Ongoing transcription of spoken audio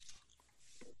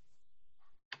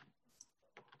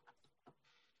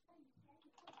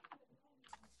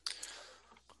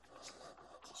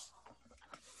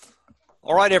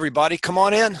All right, everybody, come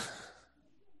on in.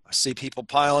 I see people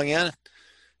piling in.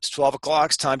 It's 12 o'clock.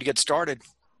 It's time to get started.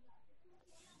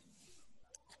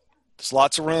 There's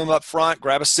lots of room up front.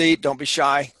 Grab a seat. Don't be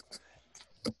shy.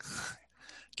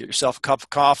 Get yourself a cup of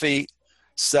coffee.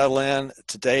 Settle in.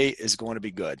 Today is going to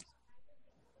be good.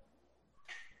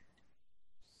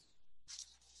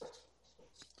 I'm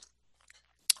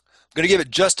going to give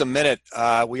it just a minute.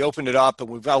 We opened it up, and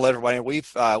we've got to let everybody in.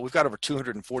 We've got over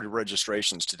 240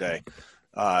 registrations today,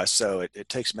 so it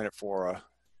takes a minute for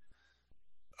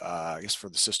for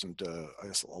the system to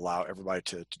allow everybody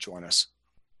to join us.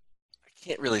 I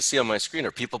can't really see on my screen.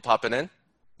 Are people popping in?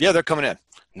 Yeah, they're coming in.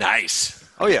 Nice.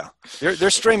 Oh yeah, they're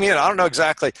streaming in. I don't know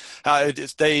exactly how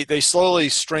they slowly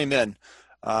stream in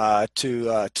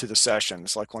to the session.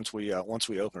 It's like once we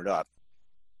open it up.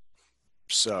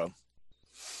 So.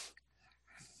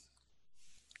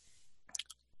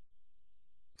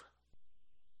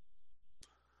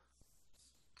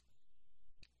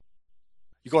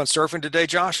 You going surfing today,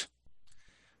 Josh?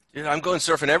 Dude, I'm going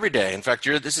surfing every day. In fact,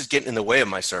 this is getting in the way of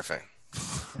my surfing.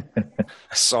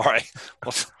 Sorry.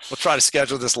 We'll try to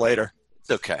schedule this later.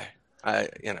 It's okay.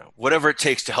 Whatever it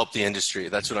takes to help the industry,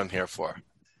 that's what I'm here for.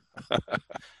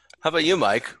 How about you,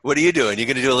 Mike? What are you doing? You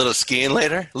going to do a little skiing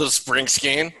later? A little spring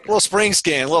skiing? A little spring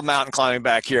skiing, a little mountain climbing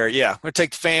back here. Yeah, I'm going to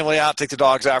take the family out, take the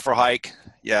dogs out for a hike.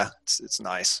 Yeah, it's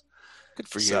nice. Good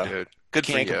for you, dude. Good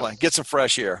for you. Can't complain. Get some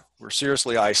fresh air. We're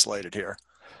seriously isolated here.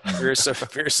 Very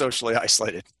socially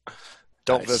isolated.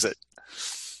 Don't visit.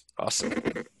 Awesome.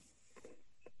 All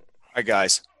right,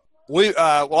 guys.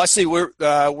 I see we're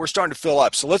starting to fill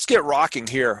up. So let's get rocking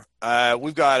here.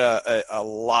 We've got a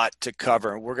lot to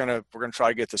cover, and we're gonna try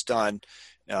to get this done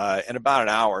in about an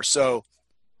hour. So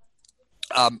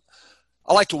I'd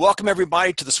like to welcome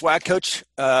everybody to the Swag Coach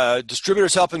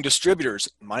Distributors Helping Distributors.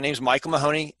 My name is Michael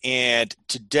Mahoney, and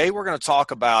today we're going to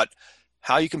talk about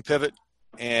how you can pivot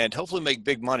and hopefully make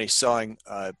big money selling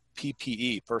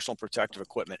PPE, personal protective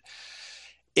equipment.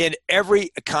 In every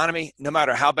economy, no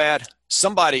matter how bad,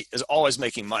 somebody is always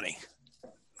making money.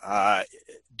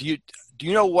 Do you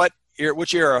know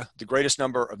which era the greatest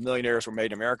number of millionaires were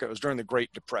made in America? It was during the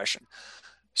Great Depression.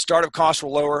 Startup costs were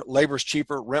lower, labor was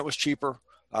cheaper, rent was cheaper.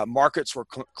 Markets were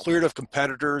cleared of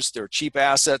competitors. There were cheap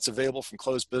assets available from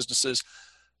closed businesses.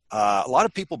 A lot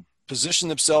of people positioned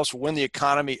themselves for when the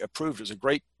economy improved. It was a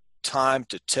great time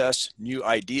to test new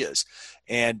ideas.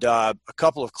 And a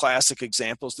couple of classic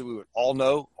examples that we would all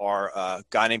know are a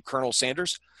guy named Colonel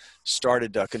Sanders,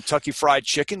 started Kentucky Fried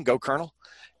Chicken, go Colonel.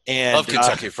 And love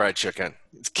Kentucky Fried Chicken.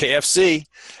 KFC.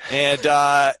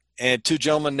 And two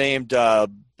gentlemen named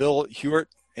Bill Hewitt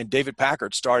and David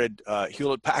Packard started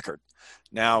Hewlett-Packard.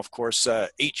 Now, of course,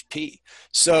 HP.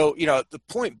 So, the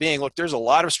point being, look, there's a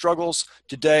lot of struggles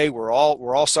today. We're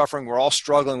all suffering. We're all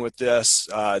struggling with this.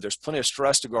 There's plenty of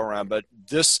stress to go around. But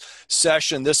this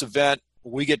session, this event,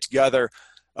 we get together.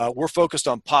 We're focused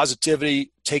on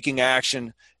positivity, taking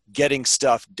action, getting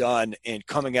stuff done, and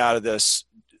coming out of it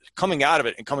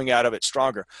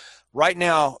stronger. Right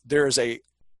now, there is a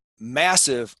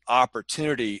massive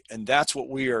opportunity, and that's what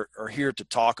we are here to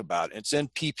talk about. It's in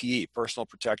PPE, personal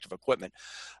protective equipment.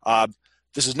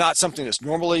 This is not something that's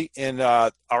normally in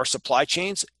our supply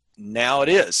chains. Now it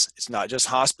is. It's not just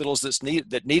hospitals that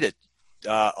need it.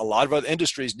 A lot of other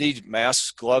industries need masks,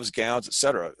 gloves, gowns,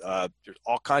 etc. There's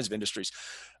all kinds of industries.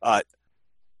 On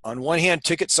one hand,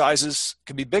 ticket sizes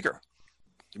can be bigger.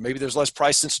 Maybe there's less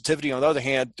price sensitivity. On the other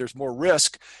hand, there's more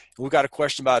risk. And we've got a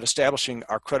question about establishing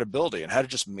our credibility and how to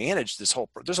just manage this whole.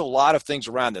 There's a lot of things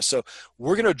around this. So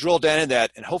we're going to drill down in that,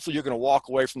 and hopefully you're going to walk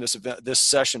away from this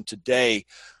session today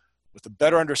with a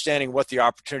better understanding of what the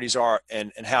opportunities are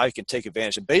and how you can take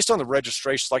advantage. And based on the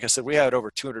registrations, like I said, we had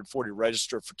over 240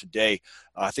 registered for today.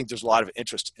 I think there's a lot of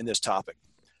interest in this topic.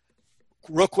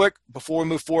 Real quick, before we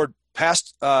move forward,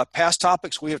 past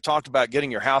topics, we have talked about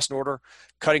getting your house in order,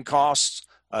 cutting costs,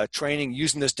 training,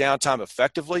 using this downtime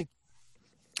effectively.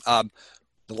 The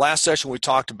last session we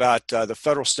talked about the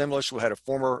federal stimulus. We had a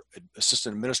former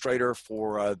assistant administrator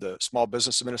for the Small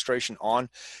Business Administration on,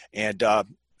 and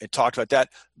it talked about that.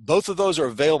 Both of those are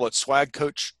available at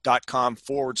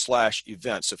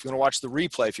swagcoach.com/events. So if you want to watch the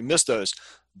replay, if you missed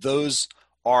those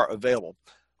are available.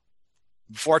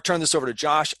 Before I turn this over to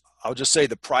Josh, I'll just say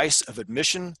the price of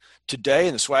admission today,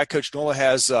 and the Swag Coach normally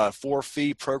has 4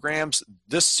 fee programs.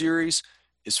 This series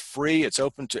is free. It's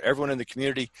open to everyone in the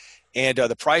community. And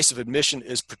the price of admission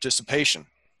is participation.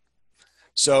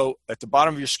 So at the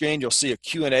bottom of your screen, you'll see a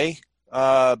Q&A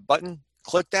button.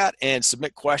 click that and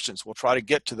submit questions. We'll try to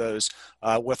get to those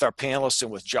with our panelists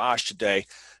and with Josh today.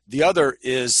 The other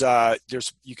is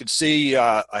you can see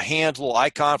a hand, little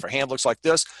icon for hand looks like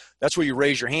this. That's where you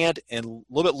raise your hand, and a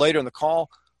little bit later in the call,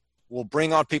 we'll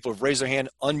bring on people who've raised their hand,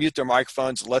 unmute their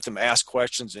microphones, and let them ask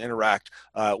questions and interact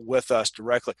with us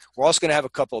directly. We're also going to have a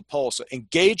couple of polls. So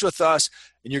engage with us,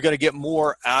 and you're going to get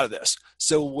more out of this.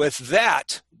 So with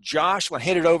that, Josh, I'm going to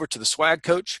hand it over to the swag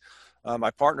coach,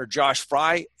 my partner, Josh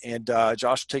Fry, and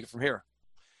Josh will take it from here.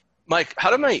 Mike, how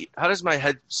does my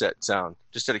headset sound?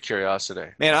 Just out of curiosity.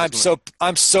 Man,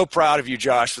 I'm so proud of you,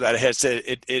 Josh, for that headset.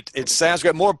 It sounds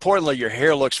great. More importantly, your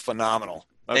hair looks phenomenal.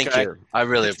 Okay? Thank you. I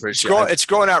really appreciate it. It's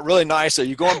growing out really nice. Are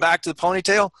you going back to the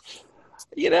ponytail?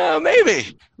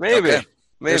 Maybe. Okay.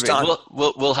 Maybe.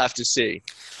 We'll have to see.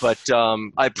 But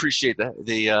I appreciate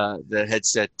the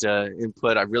headset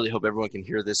input. I really hope everyone can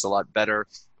hear this a lot better.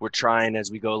 We're trying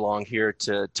as we go along here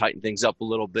to tighten things up a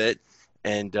little bit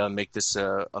and make this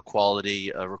a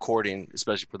quality recording,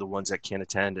 especially for the ones that can't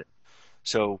attend it.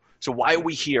 So why are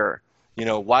we here?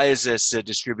 Why is this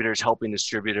Distributors Helping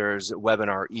Distributors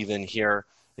webinar even here?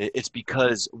 It's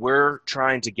because we're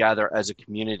trying to gather as a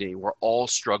community. We're all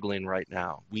struggling right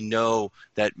now. We know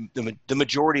that the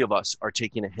majority of us are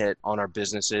taking a hit on our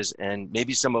businesses, and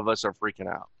maybe some of us are freaking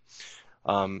out.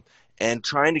 And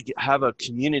trying to have a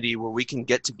community where we can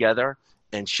get together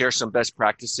and share some best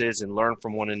practices and learn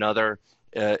from one another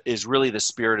is really the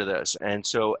spirit of this. And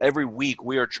so every week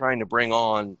we are trying to bring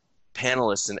on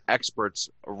panelists and experts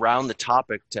around the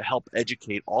topic to help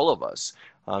educate all of us.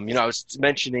 I was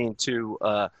mentioning to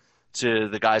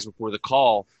the guys before the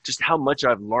call just how much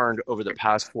I've learned over the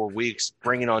past 4 weeks,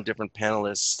 bringing on different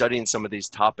panelists, studying some of these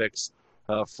topics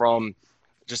from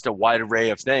just a wide array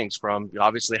of things, from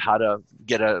obviously how to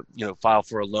get file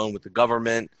for a loan with the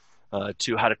government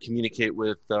to how to communicate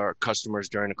with our customers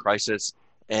during a crisis.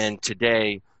 And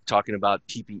today, talking about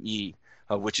PPE,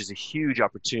 which is a huge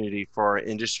opportunity for our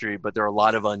industry, but there are a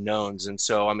lot of unknowns. And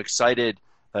so I'm excited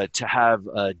to have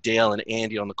Dale and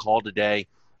Andy on the call today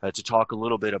to talk a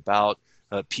little bit about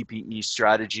PPE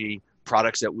strategy,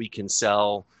 products that we can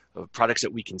sell, products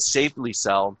that we can safely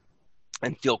sell,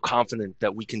 and feel confident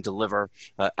that we can deliver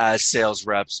as sales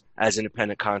reps, as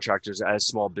independent contractors, as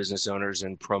small business owners,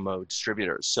 and promo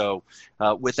distributors. So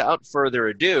without further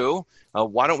ado,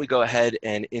 why don't we go ahead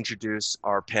and introduce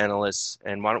our panelists,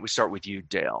 and why don't we start with you,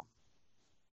 Dale?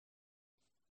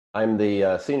 I'm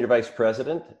the Senior Vice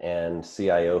President and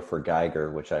CIO for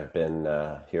Geiger, which I've been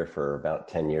here for about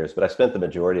 10 years, but I spent the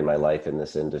majority of my life in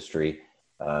this industry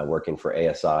working for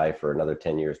ASI for another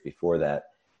 10 years before that.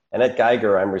 And at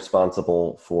Geiger, I'm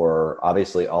responsible for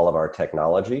obviously all of our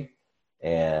technology,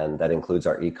 and that includes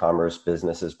our e-commerce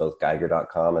businesses, both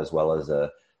Geiger.com as well as a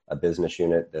business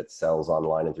unit that sells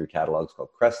online and through catalogs called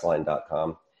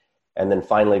Crestline.com. And then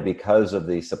finally, because of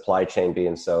the supply chain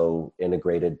being so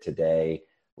integrated today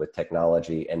with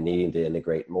technology and needing to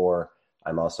integrate more,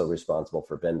 I'm also responsible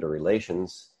for vendor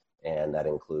relations, and that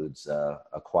includes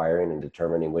acquiring and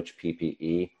determining which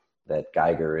PPE that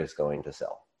Geiger is going to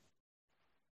sell.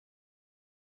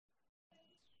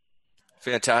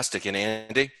 Fantastic. And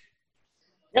Andy?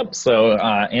 Yep. So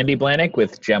Andy Blanick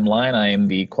with Gemline. I am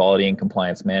the Quality and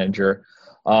Compliance Manager.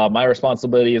 My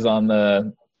responsibility is on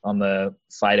the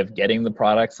side of getting the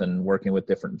products and working with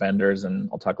different vendors, and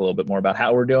I'll talk a little bit more about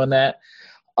how we're doing that.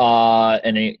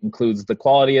 And it includes the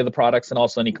quality of the products and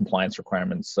also any compliance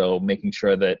requirements. So making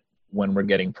sure that when we're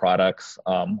getting products,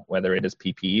 whether it is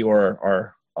PPE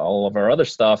or all of our other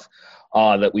stuff,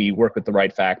 that we work with the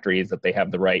right factories, that they have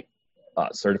the right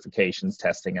certifications,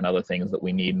 testing, and other things that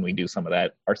we need. And we do some of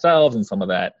that ourselves and some of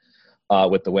that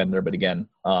with the vendor. But again,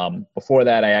 before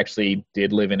that, I actually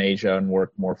did live in Asia and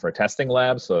work more for a testing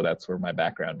lab. So that's where my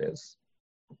background is.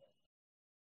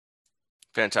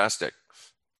 Fantastic.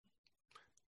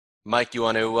 Mike, you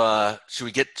want to, should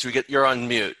we get, you're on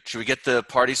mute. Should we get the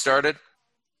party started?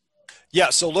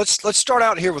 Yeah, so let's start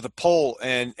out here with a poll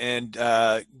and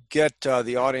get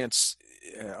the audience,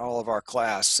 all of our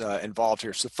class involved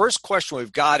here. So the first question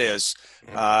we've got is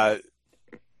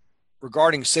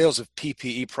regarding sales of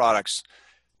PPE products.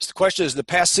 So the question is, in the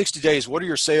past 60 days, what are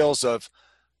your sales of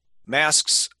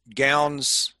masks,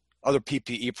 gowns, other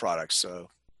PPE products?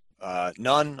 So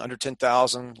none, under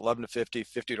 10,000, 11 to 50,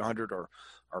 50 to 100, or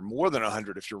more than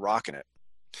 100 if you're rocking it.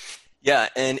 Yeah,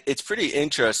 and it's pretty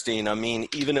interesting. I mean,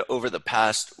 even over the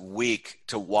past week,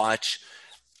 to watch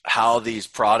how these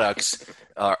products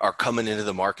are coming into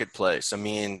the marketplace. I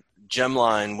mean,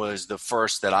 Gemline was the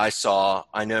first that I saw.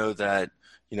 I know that,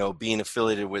 being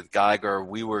affiliated with Geiger,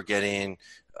 we were getting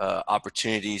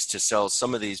opportunities to sell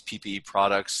some of these PPE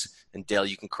products. And Dale,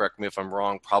 you can correct me if I'm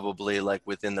wrong, probably like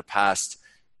within the past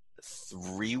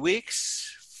 3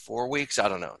 weeks, 4 weeks. I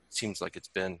don't know. It seems like it's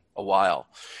been a while.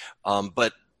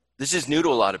 But this is new to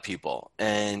a lot of people,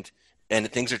 and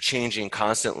things are changing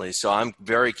constantly. So I'm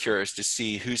very curious to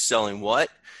see who's selling what,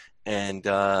 and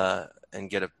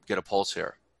get a pulse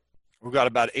here. We've got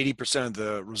about 80% of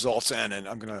the results in, and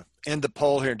I'm going to end the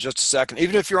poll here in just a second.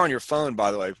 Even if you're on your phone,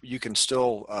 by the way, you can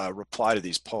still reply to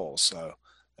these polls. So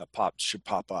that should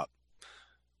pop up.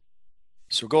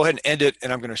 So go ahead and end it,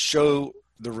 and I'm going to show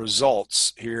the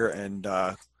results here and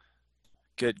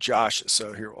get Josh.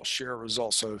 So here we'll share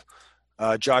results. So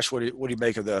Josh, what do you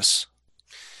make of this?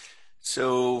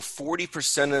 So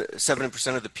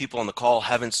 70% of the people on the call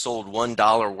haven't sold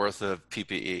 $1 worth of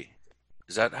PPE.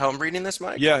 Is that how I'm reading this,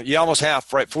 Mike? Yeah, almost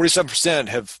half, right? 47%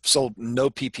 have sold no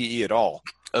PPE at all.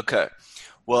 Okay.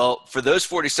 Well, for those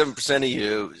 47% of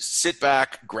you, sit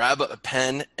back, grab a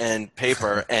pen and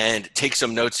paper, and take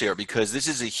some notes here, because this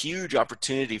is a huge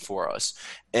opportunity for us.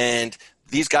 And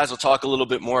these guys will talk a little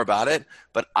bit more about it,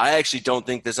 but I actually don't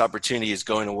think this opportunity is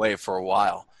going away for a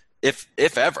while. If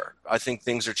ever. I think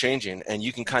things are changing, and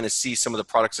you can kind of see some of the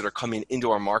products that are coming into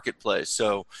our marketplace.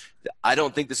 So I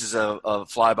don't think this is a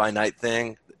fly-by-night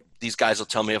thing. These guys will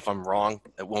tell me if I'm wrong.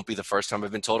 It won't be the first time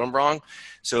I've been told I'm wrong.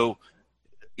 So,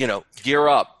 gear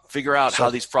up, figure out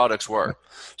how these products work.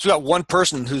 So we got one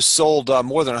person who's sold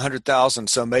more than 100,000.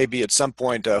 So maybe at some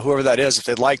point, whoever that is, if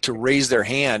they'd like to raise their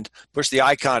hand, push the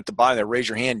icon at the bottom there, raise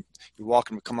your hand. You're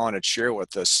welcome to come on and share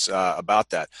with us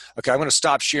about that. Okay, I'm going to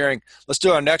stop sharing. Let's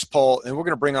do our next poll, and we're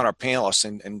going to bring on our panelists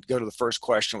and go to the first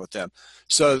question with them.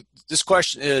 So this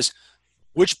question is,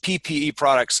 which PPE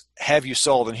products have you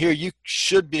sold? And here you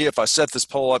should be, if I set this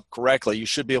poll up correctly, you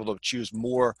should be able to choose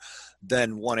more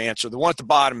than one answer. The one at the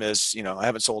bottom is, I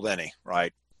haven't sold any,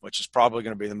 right? Which is probably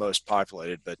going to be the most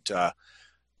populated. But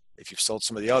if you've sold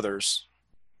some of the others,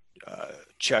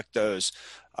 check those.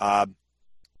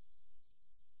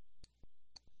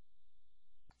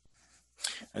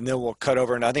 And then we'll cut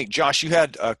over. And I think, Josh, you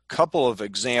had a couple of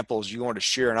examples you wanted to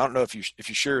share. And I don't know if you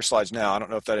share your slides now, I don't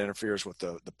know if that interferes with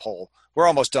the poll. We're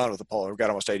almost done with the poll. We've got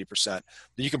almost 80%.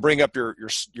 You can bring up your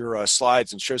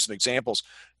slides and show some examples.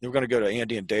 Then we're going to go to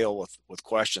Andy and Dale with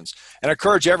questions. And I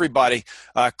encourage everybody,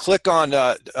 click on,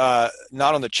 not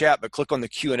on the chat, but click on the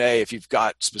Q&A if you've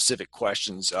got specific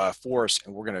questions for us,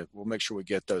 and we'll make sure we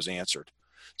get those answered.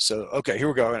 So, okay, here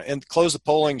we go. And close the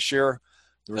polling, share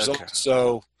the results. Okay.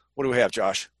 So what do we have,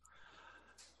 Josh?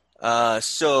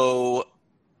 So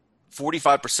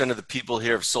 45% of the people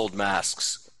here have sold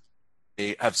masks.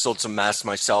 I have sold some masks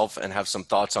myself and have some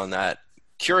thoughts on that.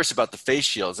 Curious about the face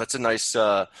shields. That's a nice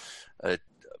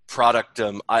product.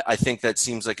 I think that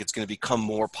seems like it's going to become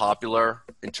more popular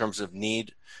in terms of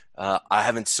need. I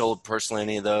haven't sold personally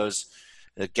any of those.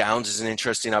 The gowns is an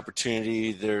interesting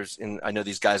opportunity. I know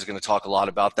these guys are going to talk a lot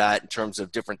about that in terms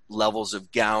of different levels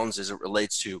of gowns as it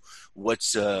relates to what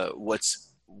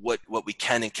we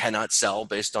can and cannot sell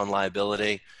based on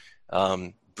liability.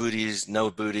 Booties, no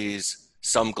booties,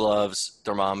 some gloves,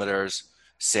 thermometers,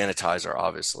 sanitizer,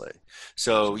 obviously.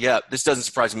 So yeah, this doesn't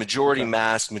surprise me. Majority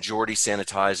mask, majority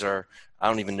sanitizer. I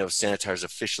don't even know if sanitizer is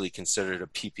officially considered a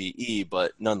PPE,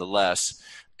 but nonetheless.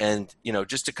 And,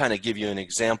 just to kind of give you an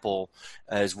example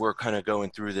as we're kind of going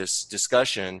through this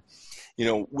discussion,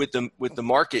 with the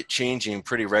market changing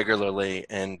pretty regularly,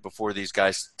 and before these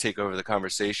guys take over the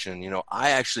conversation, I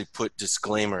actually put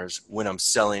disclaimers when I'm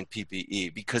selling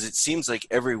PPE, because it seems like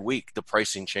every week the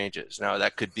pricing changes. Now,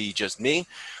 that could be just me,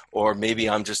 or maybe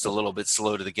I'm just a little bit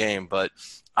slow to the game, but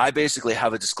I basically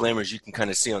have a disclaimer, as you can kind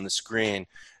of see on the screen,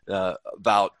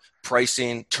 about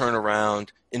pricing, turnaround,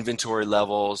 inventory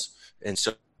levels, and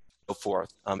so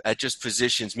forth. It just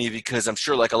positions me, because I'm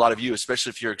sure, like a lot of you,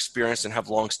 especially if you're experienced and have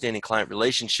long-standing client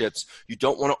relationships, you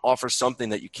don't want to offer something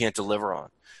that you can't deliver on.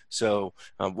 So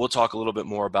we'll talk a little bit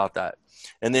more about that.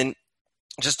 And then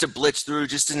just to blitz through,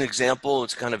 just an example,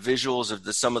 it's kind of visuals of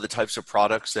some of the types of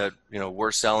products that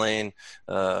we're selling.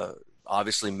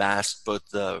 Obviously, masks,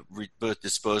 both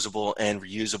disposable and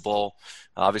reusable.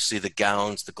 Obviously, the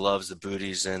gowns, the gloves, the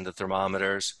booties, and the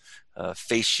thermometers.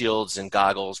 Face shields and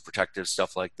goggles, protective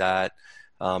stuff like that.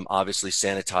 Obviously,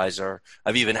 sanitizer.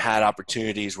 I've even had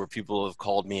opportunities where people have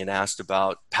called me and asked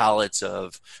about pallets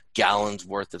of gallons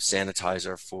worth of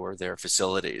sanitizer for their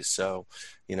facilities. So,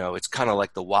 it's kind of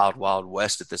like the wild, wild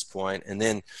west at this point. And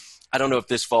then I don't know if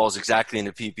this falls exactly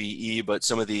into PPE, but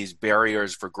some of these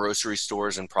barriers for grocery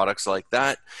stores and products like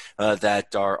that,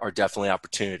 that are definitely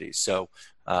opportunities. So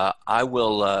I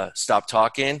will stop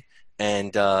talking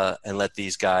and let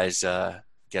these guys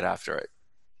get after it.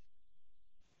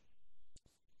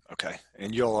 Okay,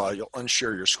 and you'll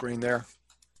unshare your screen there,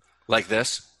 Like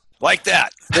this. like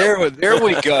that. There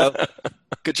we go.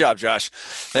 Good job, Josh.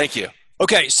 Thank you.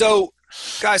 Okay, so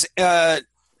guys,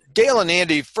 Dale and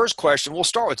Andy. First question. We'll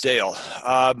start with Dale.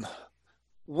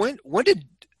 When did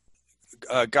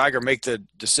Geiger make the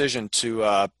decision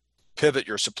to pivot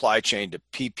your supply chain to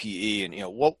PPE,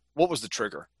 and what was the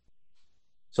trigger?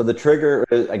 So the trigger,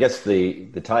 I guess the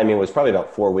timing was probably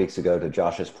about 4 weeks ago, to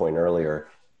Josh's point earlier.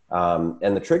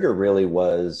 And the trigger really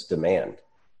was demand.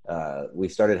 We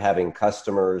started having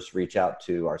customers reach out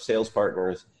to our sales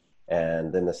partners,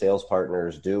 and then the sales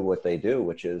partners do what they do,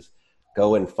 which is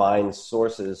go and find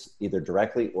sources either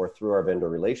directly or through our vendor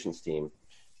relations team.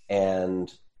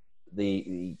 And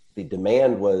the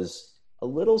demand was a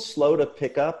little slow to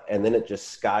pick up, and then it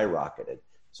just skyrocketed.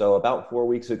 So about 4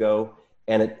 weeks ago,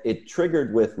 and it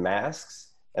triggered with masks.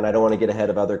 And I don't want to get ahead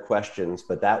of other questions,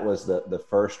 but that was the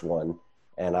first one.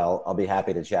 And I'll be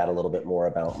happy to chat a little bit more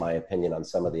about my opinion on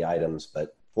some of the items.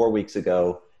 But 4 weeks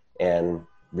ago, and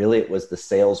really it was the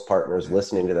sales partners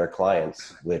listening to their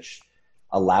clients, which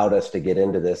allowed us to get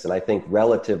into this. And I think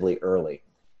relatively early.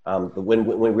 When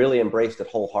we really embraced it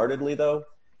wholeheartedly, though,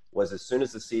 was as soon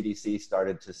as the CDC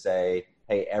started to say,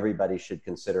 hey, everybody should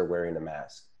consider wearing a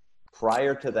mask.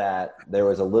 Prior to that, there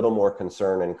was a little more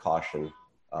concern and caution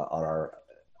on our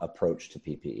approach to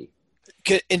PPE.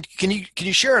 Can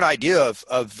you share an idea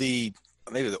of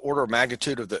maybe the order of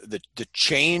magnitude of the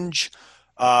change,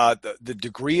 the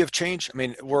degree of change? I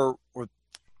mean, were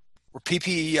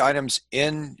PPE items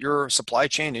in your supply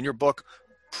chain, in your book,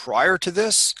 prior to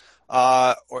this,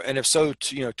 and if so,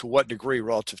 to what degree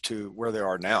relative to where they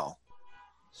are now?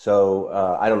 So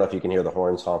I don't know if you can hear the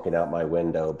horns honking out my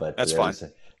window, but that's fine.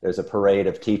 There's a parade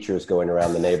of teachers going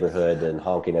around the neighborhood and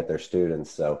honking at their students.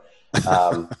 So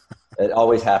it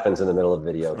always happens in the middle of a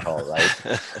video call, right?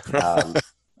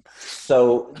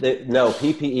 No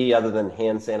PPE other than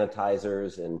hand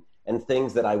sanitizers and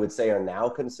things that I would say are now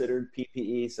considered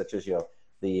PPE, such as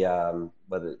the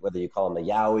whether you call them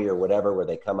the Yowie or whatever, where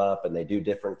they come up and they do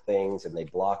different things and they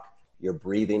block your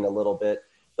breathing a little bit.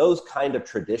 Those kind of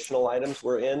traditional items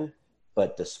were in,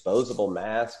 but disposable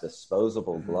masks,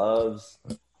 disposable gloves,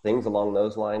 things along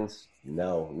those lines,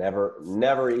 no,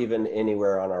 never even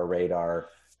anywhere on our radar.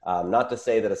 Not to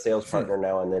say that a sales partner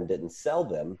now and then didn't sell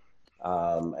them,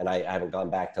 and I haven't gone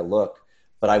back to look,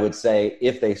 but I would say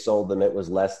if they sold them, it was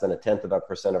less than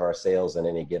 0.1% of our sales in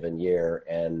any given year.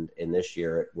 And in this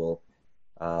year, it will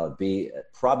be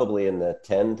probably in the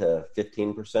 10 to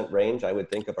 15% range, I would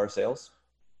think, of our sales.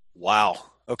 Wow.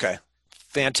 Okay.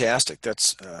 Fantastic.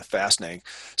 That's fascinating.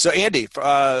 So Andy,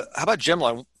 how about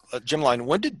Gemline?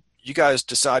 When did you guys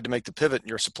decide to make the pivot in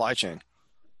your supply chain?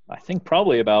 I think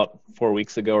probably about 4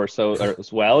 weeks ago or so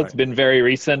as well. Right. It's been very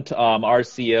recent. Our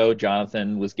CEO,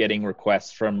 Jonathan, was getting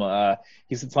requests from,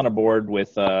 he sits on a board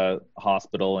with a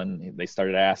hospital, and they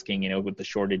started asking, with the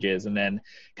shortages, and then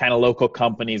kind of local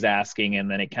companies asking, and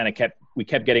then we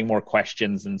kept getting more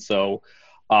questions. And so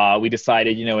we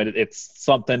decided, it's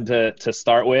something to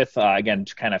start with, again,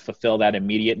 to kind of fulfill that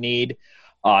immediate need.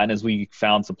 And as we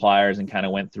found suppliers and kind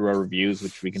of went through our reviews,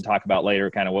 which we can talk about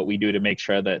later, kind of what we do to make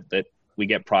sure that we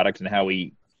get product and how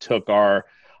we took our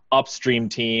upstream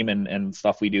team and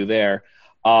stuff we do there,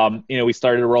 we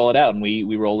started to roll it out, and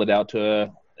we rolled it out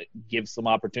to give some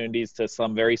opportunities to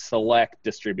some very select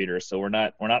distributors. So we're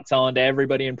not selling to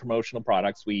everybody in promotional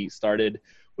products. We started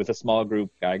with a small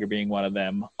group, Geiger being one of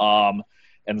them.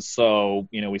 And so,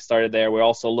 we started there. We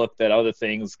also looked at other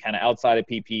things kind of outside of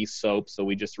PPE, soap. So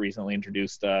we just recently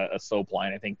introduced a soap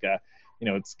line. I think,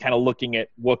 it's kind of looking at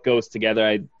what goes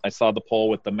together. I saw the poll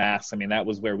with the masks. I mean, that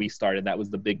was where we started. That was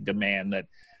the big demand, that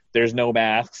there's no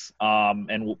masks.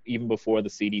 And even before the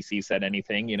CDC said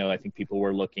anything, I think people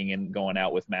were looking and going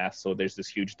out with masks. So there's this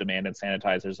huge demand, and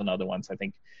sanitizers and other ones. I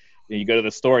think you go to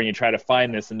the store and you try to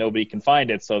find this and nobody can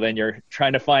find it. So then you're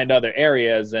trying to find other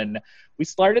areas. And we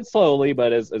started slowly,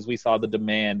 but as we saw the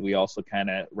demand, we also kind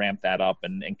of ramped that up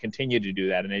and continue to do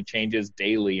that. And it changes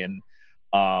daily. And,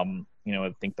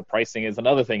 I think the pricing is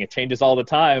another thing. It changes all the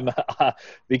time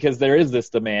because there is this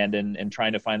demand and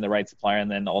trying to find the right supplier, and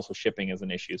then also shipping is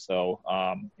an issue. So,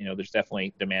 there's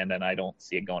definitely demand, and I don't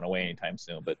see it going away anytime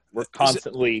soon, but we're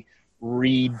constantly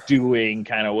redoing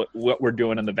kind of what we're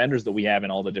doing and the vendors that we have in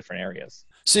all the different areas.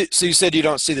 So you said you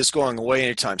don't see this going away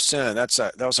anytime soon.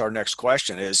 That was our next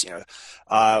question is,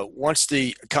 once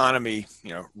the economy,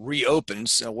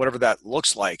 reopens, whatever that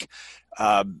looks like,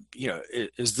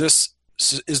 is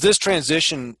this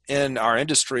transition in our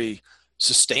industry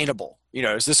sustainable?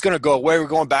 Is this going to go away? We're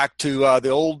going back to the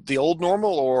old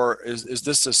normal, or is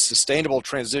this a sustainable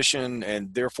transition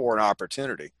and therefore an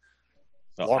opportunity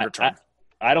longer term?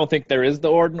 I don't think there is the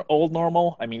old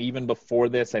normal. I mean, even before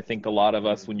this, I think a lot of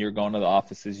us, when you're going to the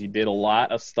offices, you did a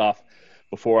lot of stuff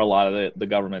before a lot of the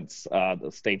governments,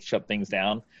 the states shut things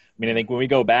down. I mean, I think when we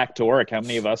go back to work, how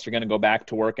many of us are going to go back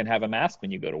to work and have a mask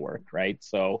when you go to work, right?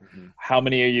 So how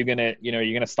many are you going to, you're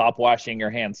going to stop washing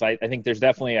your hands? So I think there's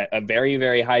definitely a very,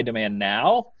 very high demand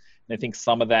now. And I think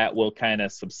some of that will kind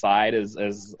of subside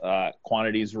as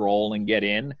quantities roll and get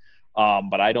in.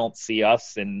 But I don't see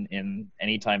us in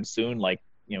anytime soon, like,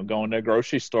 going to a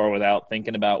grocery store without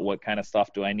thinking about what kind of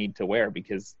stuff do I need to wear,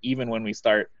 because even when we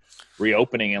start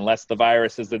reopening, unless the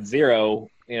virus is at zero,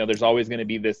 there's always going to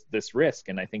be this risk.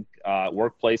 And I think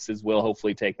workplaces will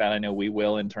hopefully take that. I know we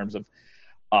will, in terms of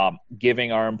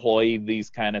giving our employee these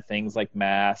kind of things like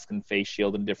masks and face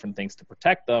shield and different things to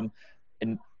protect them,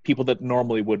 and people that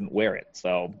normally wouldn't wear it.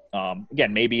 So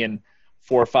again, maybe in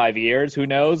 4 or 5 years, who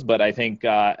knows? But I think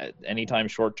anytime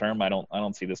short term, I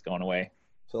don't see this going away.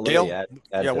 So let Gail? me add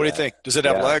Yeah, to what do you that. think? Does it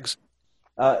have legs?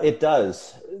 It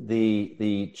does.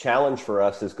 The challenge for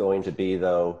us is going to be,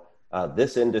 though,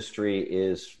 this industry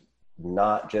is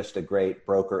not just a great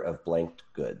broker of blanked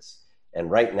goods.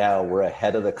 And right now we're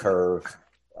ahead of the curve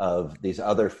of these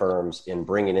other firms in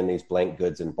bringing in these blank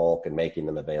goods in bulk and making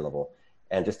them available.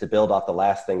 And just to build off the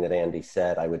last thing that Andy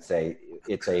said, I would say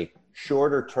it's a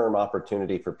shorter term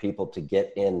opportunity for people to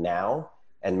get in now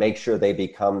and make sure they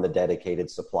become the dedicated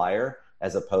supplier,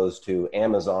 as opposed to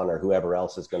Amazon or whoever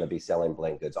else is going to be selling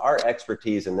blank goods. Our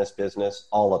expertise in this business,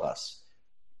 all of us,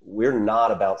 we're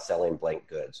not about selling blank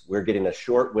goods. We're getting a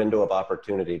short window of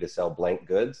opportunity to sell blank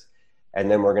goods, and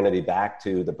then we're going to be back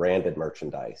to the branded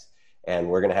merchandise, and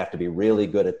we're going to have to be really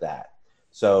good at that.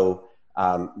 So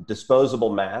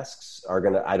disposable masks are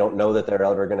going to, I don't know that they're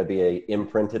ever going to be a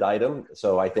imprinted item.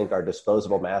 So I think our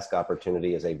disposable mask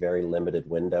opportunity is a very limited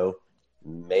window.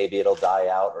 Maybe it'll die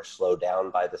out or slow down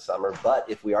by the summer. But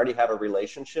if we already have a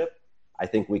relationship, I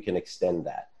think we can extend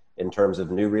that. In terms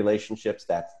of new relationships,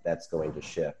 that's going to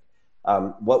shift.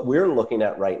 What we're looking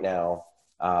at right now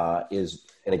is,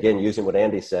 and again, using what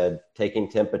Andy said, taking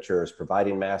temperatures,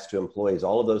 providing masks to employees,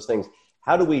 all of those things.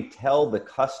 How do we tell the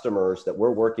customers that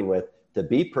we're working with to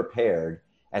be prepared,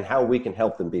 and how we can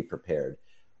help them be prepared?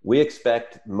 We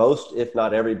expect most, if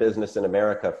not every business in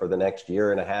America for the next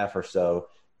year and a half or so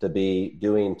to be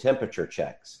doing temperature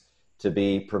checks, to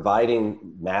be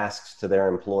providing masks to their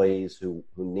employees who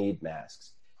need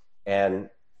masks. And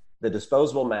the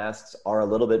disposable masks are a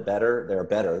little bit better. They're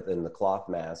better than the cloth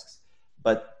masks,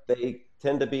 but they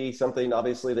tend to be something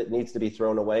obviously that needs to be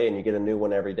thrown away, and you get a new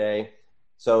one every day.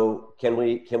 So can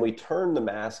we turn the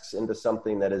masks into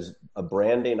something that is a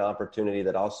branding opportunity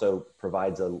that also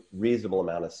provides a reasonable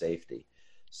amount of safety?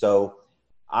 So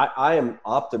I am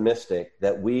optimistic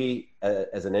that we,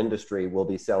 as an industry, will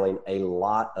be selling a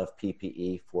lot of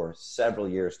PPE for several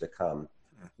years to come.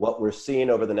 What we're seeing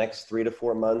over the next 3 to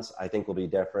 4 months, I think, will be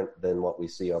different than what we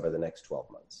see over the next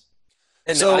 12 months.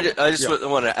 And so, I just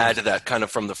want to add to that, kind of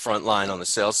from the front line on the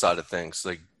sales side of things.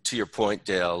 Like, to your point,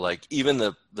 Dale, like even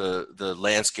the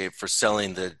landscape for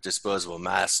selling the disposable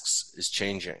masks is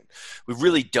changing. We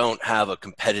really don't have a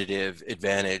competitive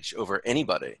advantage over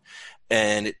anybody.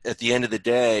 And at the end of the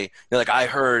day, like I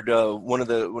heard one of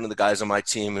the guys on my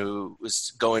team who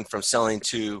was going from selling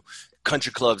to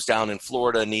country clubs down in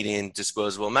Florida needing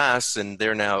disposable masks, and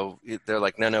they're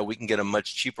like, no, we can get them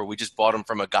much cheaper. We just bought them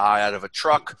from a guy out of a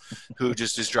truck who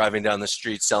just is driving down the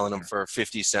street selling them for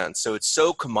 50 cents. So it's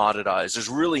so commoditized. There's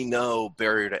really no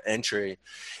barrier to entry.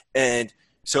 And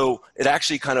so it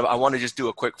actually I want to just do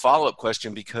a quick follow-up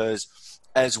question, because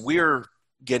as we're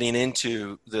getting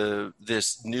into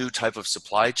this new type of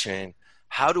supply chain,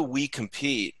 how do we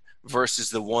compete versus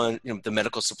the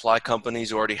medical supply companies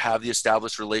who already have the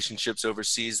established relationships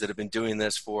overseas that have been doing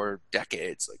this for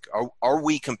decades? Like, are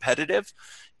we competitive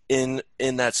in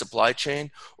that supply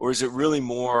chain, or is it really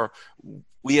more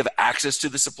we have access to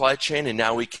the supply chain and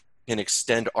now we can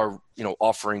extend our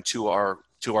offering to our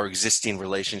existing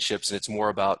relationships, and it's more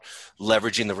about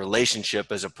leveraging the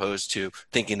relationship as opposed to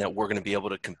thinking that we're going to be able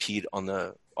to compete on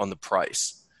the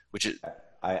price, which is.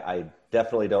 I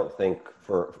definitely don't think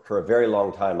for a very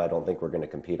long time, I don't think we're going to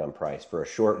compete on price. For a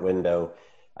short window,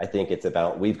 I think it's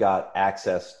about, we've got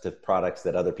access to products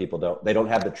that other people don't. They don't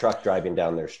have the truck driving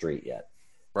down their street yet.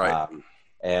 Right.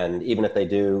 And even if they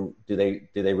do they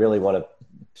really want to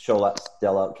shell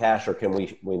out cash, or can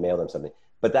we mail them something?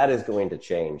 But that is going to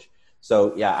change.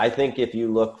 So yeah, I think if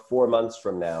you look 4 months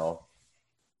from now,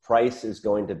 price is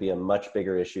going to be a much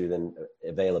bigger issue than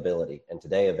availability. And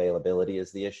today availability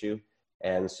is the issue.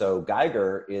 And so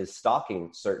Geiger is stocking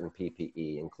certain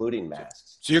PPE, including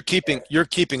masks. So you're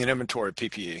keeping an inventory of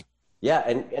PPE. Yeah,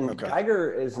 and Okay.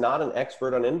 Geiger is not an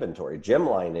expert on inventory.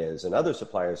 Gemline is, and other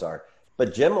suppliers are.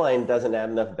 But Gemline doesn't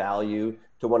add enough value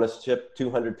to want to ship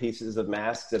 200 pieces of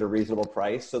masks at a reasonable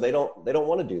price, so they don't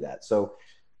want to do that. So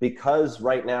because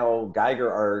right now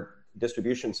Geiger, our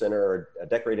distribution center, or a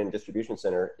decorating distribution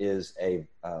center, is a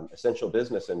essential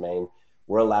business in Maine,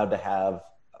 we're allowed to have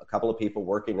a couple of people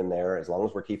working in there as long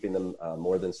as we're keeping them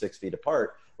more than 6 feet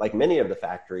apart, like many of the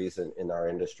factories in our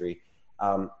industry.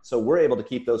 So we're able to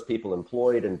keep those people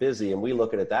employed and busy, and we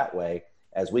look at it that way,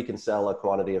 as we can sell a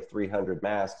quantity of 300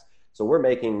 masks. So we're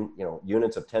making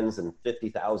units of tens and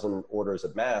 50,000 orders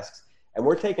of masks, and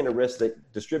we're taking a risk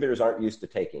that distributors aren't used to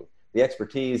taking. The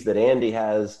expertise that Andy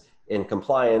has in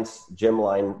compliance,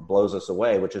 Gemline blows us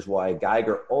away, which is why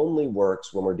Geiger only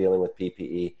works when we're dealing with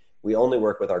PPE. We only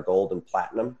work with our gold and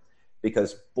platinum,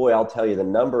 because boy, I'll tell you, the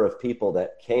number of people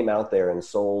that came out there and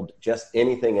sold just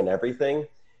anything and everything.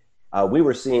 We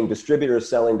were seeing distributors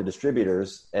selling to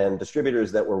distributors, and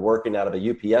distributors that were working out of a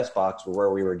UPS box were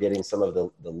where we were getting some of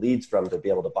the leads from to be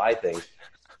able to buy things.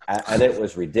 And it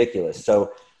was ridiculous.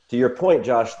 So to your point,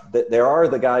 Josh, there are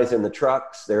the guys in the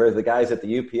trucks, there are the guys at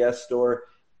the UPS store,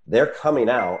 they're coming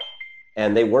out,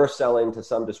 and they were selling to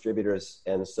some distributors.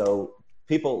 And so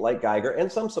people like Geiger and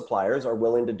some suppliers are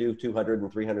willing to do 200 and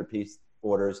 300 piece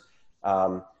orders.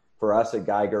 For us at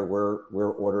Geiger,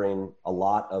 we're ordering a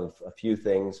lot of a few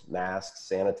things: masks,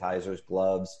 sanitizers,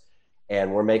 gloves,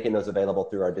 and we're making those available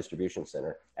through our distribution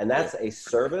center. And that's a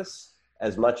service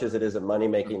as much as it is a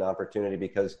money-making opportunity,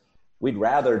 because we'd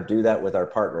rather do that with our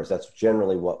partners. That's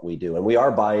generally what we do. And we are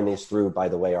buying these through, by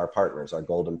the way, our partners, our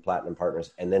gold and platinum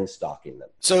partners, and then stocking them.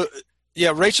 So,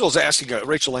 yeah, Rachel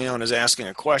Leon is asking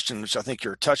a question, which I think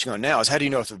you're touching on now, is how do you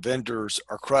know if the vendors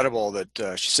are credible?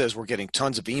 That she says we're getting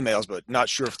tons of emails, but not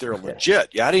sure if they're legit.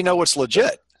 Yeah, how do you know what's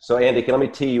legit? So, Andy, let me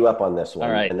tee you up on this one,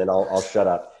 all right, and then I'll shut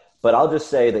up. But I'll just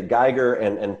say that Geiger,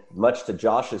 and much to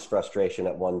Josh's frustration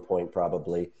at one point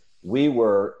probably, we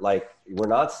were like, we're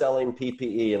not selling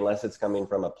PPE unless it's coming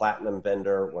from a platinum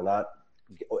vendor. We're not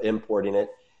importing it.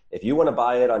 If you want to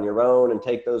buy it on your own and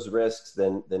take those risks,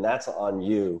 then that's on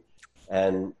you.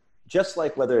 And just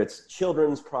like whether it's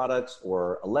children's products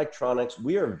or electronics,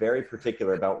 we are very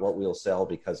particular about what we'll sell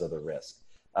because of the risk.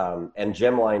 And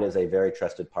Gemline is a very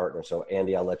trusted partner. So,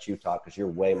 Andy, I'll let you talk because you're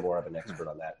way more of an expert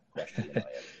on that question than I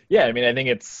am. Yeah, I mean, I think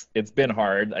it's been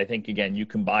hard. I think, again, you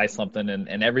can buy something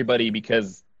and everybody,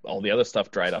 because all the other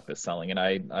stuff dried up, is selling. And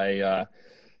I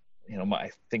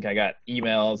think I got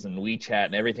emails and WeChat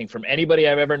and everything from anybody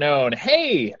I've ever known.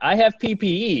 Hey, I have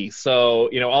PPE. So,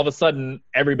 all of a sudden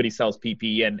everybody sells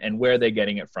PPE, and where are they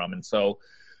getting it from? And so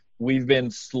we've been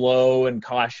slow and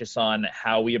cautious on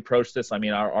how we approach this. I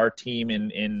mean, our team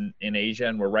in Asia,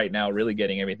 and we're right now really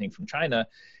getting everything from China,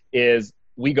 is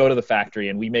we go to the factory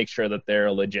and we make sure that they're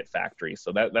a legit factory.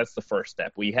 So that's the first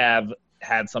step. We have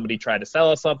had somebody try to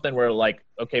sell us something. We're like,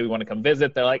 okay, we want to come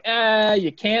visit. They're like,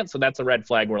 you can't. So that's a red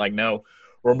flag. We're like, no,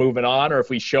 we're moving on. Or if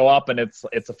we show up and it's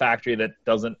a factory that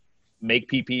doesn't make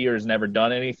PPE or has never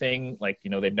done anything, like,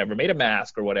 they've never made a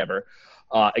mask or whatever.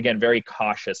 Again, very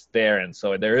cautious there. And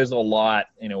so there is a lot,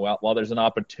 while there's an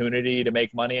opportunity to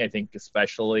make money, I think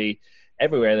especially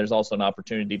everywhere, there's also an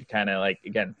opportunity to kind of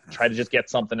try to just get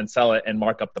something and sell it and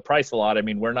mark up the price a lot. I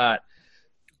mean,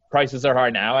 prices are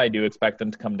hard now. I do expect them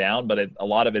to come down, but a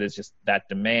lot of it is just that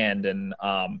demand and,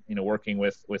 working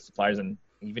with suppliers and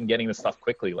even getting the stuff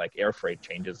quickly, like air freight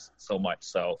changes so much.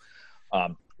 So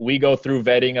we go through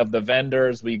vetting of the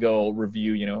vendors. We go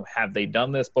review, have they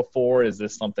done this before? Is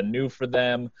this something new for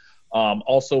them?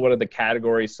 Also, what are the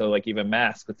categories? So like even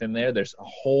masks within there's a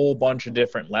whole bunch of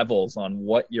different levels on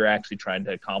what you're actually trying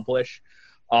to accomplish.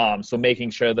 So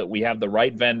making sure that we have the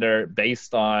right vendor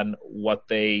based on what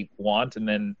they want. And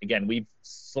then again, we've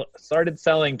started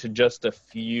selling to just a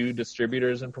few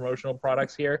distributors and promotional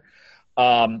products here,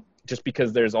 just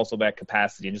because there's also that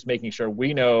capacity, and just making sure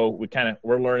we know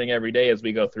we're learning every day as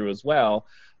we go through as well.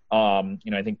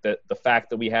 I think that the fact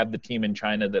that we have the team in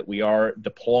China that we are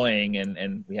deploying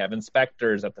and we have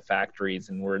inspectors at the factories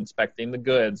and we're inspecting the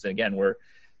goods. And again,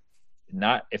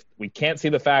 if we can't see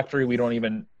the factory, we don't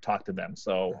even talk to them.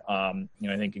 So, I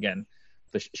think again,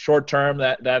 the short term,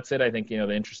 that's it. I think,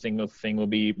 the interesting thing will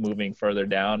be moving further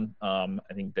down.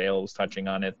 I think Dale was touching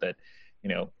on it that,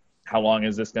 how long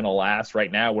is this going to last?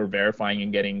 Right now, we're verifying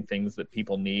and getting things that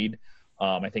people need.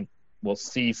 I think we'll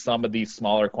see some of these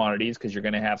smaller quantities because you're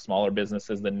going to have smaller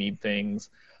businesses that need things.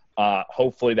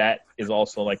 Hopefully that is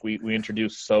also like we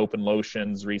introduced soap and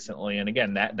lotions recently. And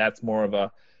again, that's more of a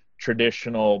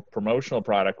traditional promotional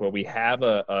product where we have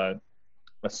a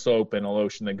soap and a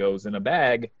lotion that goes in a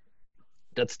bag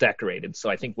that's decorated. So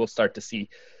I think we'll start to see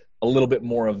a little bit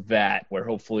more of that, where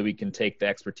hopefully we can take the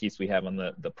expertise we have on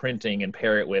the printing and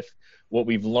pair it with what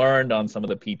we've learned on some of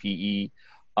the PPE,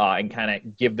 and kind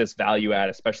of give this value add,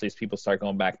 especially as people start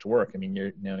going back to work. I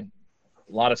mean, a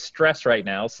lot of stress right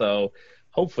now. So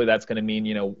hopefully that's going to mean,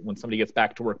 when somebody gets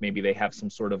back to work, maybe they have some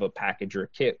sort of a package or a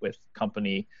kit with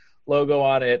company logo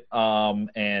on it.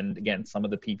 And again, some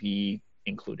of the PPE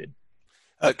included.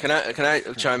 Can I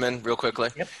chime in real quickly?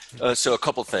 Yep. So a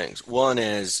couple things. One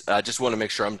is I just want to make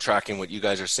sure I'm tracking what you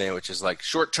guys are saying, which is like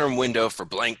short-term window for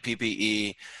blank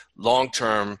PPE,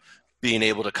 long-term being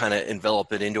able to kind of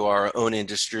envelop it into our own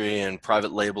industry and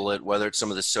private label it, whether it's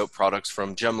some of the soap products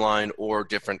from Gemline or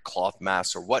different cloth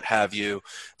masks or what have you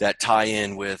that tie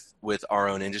in with our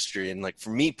own industry. And like for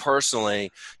me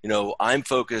personally, I'm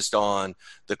focused on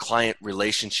the client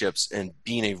relationships and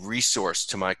being a resource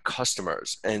to my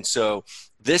customers. And so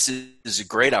this is a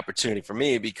great opportunity for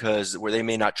me because where they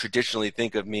may not traditionally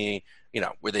think of me,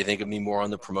 where they think of me more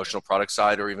on the promotional product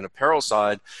side or even apparel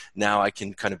side, now I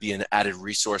can kind of be an added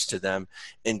resource to them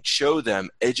and show them,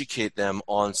 educate them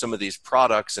on some of these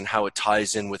products and how it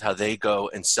ties in with how they go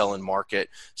and sell and market.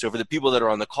 So for the people that are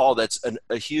on the call, that's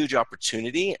a huge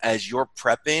opportunity as you're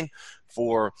prepping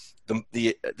for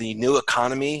the new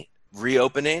economy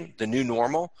reopening, the new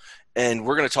normal. And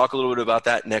we're going to talk a little bit about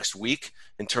that next week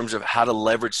in terms of how to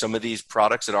leverage some of these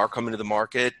products that are coming to the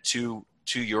market to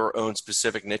your own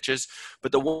specific niches.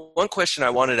 But the one question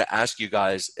I wanted to ask you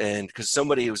guys, and because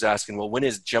somebody was asking, well, when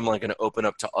is Gemline going to open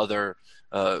up to other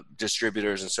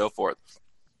distributors and so forth?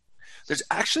 There's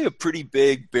actually a pretty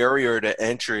big barrier to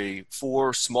entry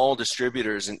for small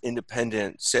distributors and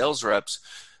independent sales reps,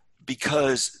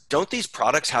 because don't these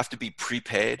products have to be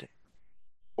prepaid?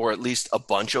 Or at least a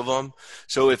bunch of them.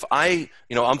 So if I'm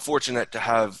fortunate to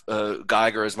have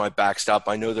Geiger as my backstop.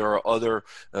 I know there are other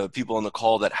people on the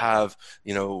call that have,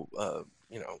 Brown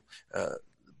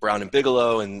and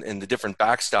Bigelow and the different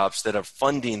backstops that are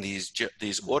funding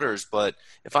these orders. But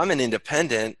if I'm an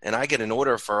independent and I get an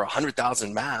order for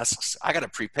 100,000 masks, I got to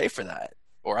prepay for that,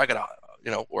 or I got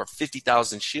to, or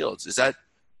 50,000 shields. Is that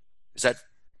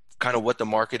kind of what the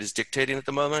market is dictating at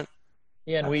the moment?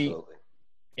 Yeah, and Absolutely.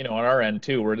 on our end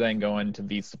too, we're then going to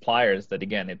these suppliers that,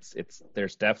 again,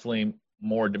 there's definitely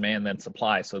more demand than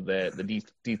supply. So these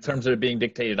terms are being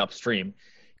dictated upstream.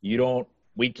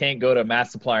 We can't go to a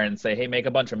mask supplier and say, hey, make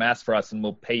a bunch of masks for us and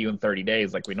we'll pay you in 30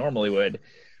 days like we normally would.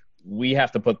 We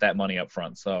have to put that money up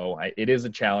front. So it is a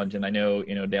challenge. And I know,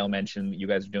 Dale mentioned you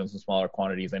guys are doing some smaller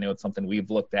quantities. I know it's something we've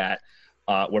looked at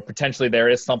where potentially there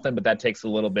is something, but that takes a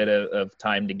little bit of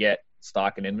time to get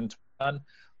stock and inventory done.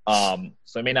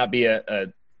 So it may not be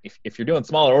if you're doing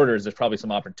smaller orders, there's probably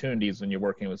some opportunities when you're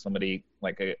working with somebody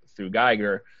through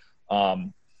Geiger.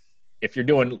 If you're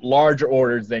doing larger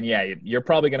orders, then yeah, you're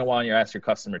probably going to want to ask your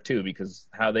customer too, because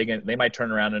they might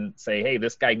turn around and say, hey,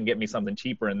 this guy can get me something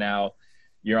cheaper, and now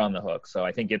you're on the hook. So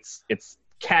I think it's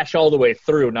cash all the way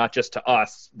through, not just to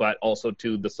us, but also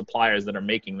to the suppliers that are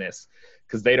making this,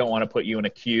 because they don't want to put you in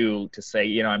a queue to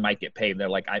say, I might get paid. They're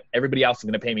like, everybody else is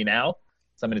going to pay me now,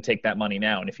 so I'm going to take that money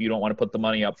now. And if you don't want to put the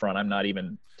money up front, I'm not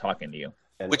even talking to you.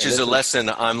 Which is a lesson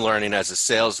I'm learning as a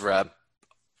sales rep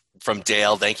from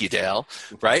Dale. Thank you, Dale.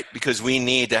 Right? Because we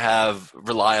need to have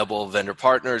reliable vendor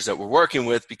partners that we're working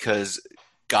with, because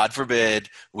God forbid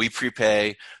we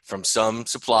prepay from some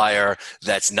supplier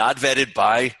that's not vetted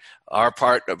by our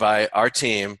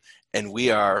team, and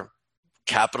we are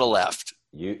capital F.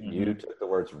 You took the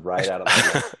words right out of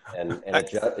my mouth, and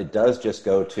it does just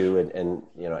go to, and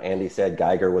Andy said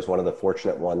Geiger was one of the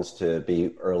fortunate ones to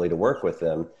be early to work with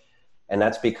them, and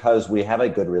that's because we have a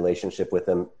good relationship with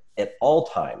them at all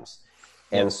times.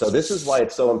 And so this is why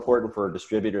it's so important for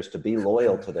distributors to be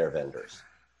loyal to their vendors,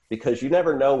 because you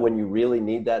never know when you really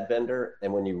need that vendor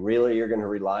and when you really are going to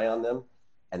rely on them.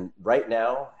 And right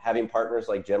now, having partners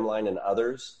like Gemline and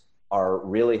others are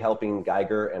really helping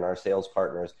Geiger and our sales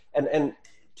partners. And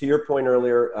to your point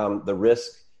earlier, the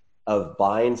risk of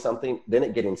buying something, then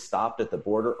it getting stopped at the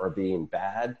border or being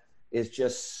bad is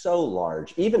just so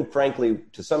large, even frankly,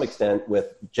 to some extent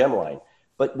with Gemline.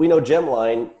 But we know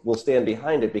Gemline will stand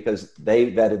behind it because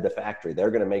they vetted the factory.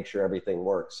 They're going to make sure everything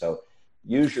works. So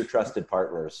use your trusted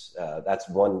partners. That's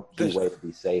one key way to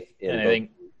be safe in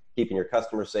keeping your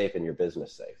customers safe and your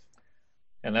business safe.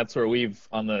 And that's where we've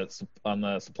on the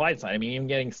supply side. I mean, even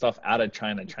getting stuff out of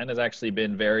China. China's actually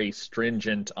been very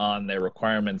stringent on their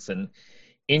requirements and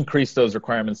increased those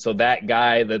requirements. So that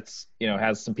guy that's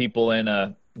has some people in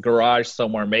a garage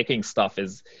somewhere making stuff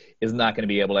is not going to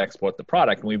be able to export the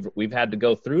product. And we've had to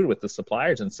go through with the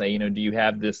suppliers and say, do you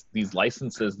have these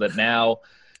licenses that now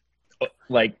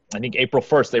like, I think April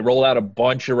 1st, they rolled out a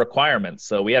bunch of requirements.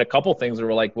 So we had a couple things that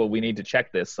were like, well, we need to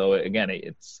check this. So again,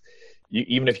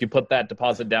 even if you put that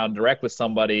deposit down direct with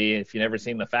somebody, if you've never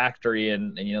seen the factory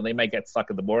and they might get stuck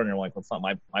at the border and you're like, well, it's not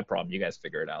my problem. You guys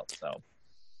figure it out. So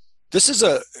this is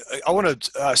I want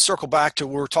to circle back to,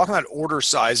 we're talking about order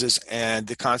sizes and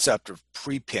the concept of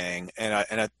prepaying.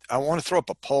 And I want to throw up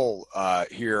a poll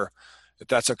here, if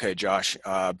that's okay, Josh.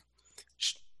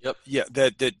 Yep. Yeah,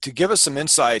 that to give us some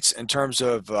insights in terms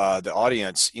of the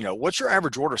audience, what's your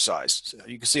average order size? So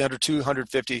you can see under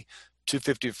 250,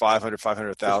 250, 500,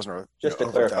 500,000, or just to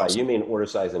clarify, you mean order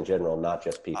size in general, not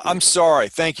just PPE? I'm sorry.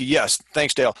 Thank you. Yes.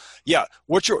 Thanks, Dale. Yeah.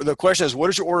 The question is, what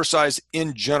is your order size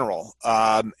in general,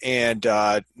 and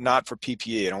not for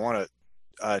PPE? And I want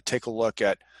to take a look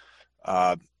at,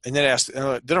 and then I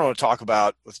want to talk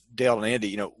about with Dale and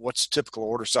Andy, what's typical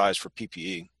order size for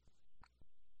PPE?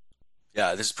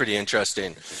 Yeah, this is pretty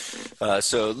interesting.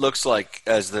 So it looks like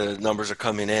as the numbers are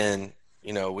coming in,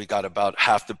 we got about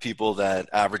half the people that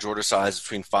average order size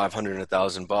between $500 and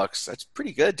 $1,000. That's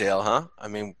pretty good, Dale, huh? I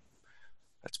mean,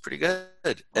 that's pretty good.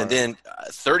 Right. And then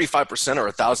 35% are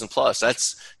 1,000 plus.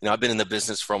 That's, I've been in the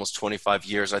business for almost 25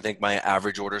 years. I think my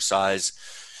average order size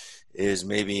is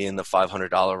maybe in the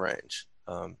 $500 range.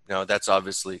 Now that's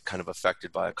obviously kind of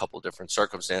affected by a couple different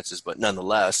circumstances, but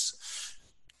nonetheless.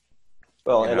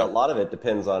 Well, and a lot of it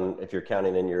depends on if you're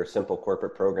counting in your simple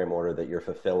corporate program order that you're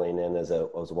fulfilling in as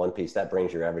one piece, that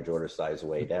brings your average order size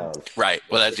way down. Right.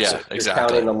 Well, exactly. If you're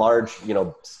counting a large,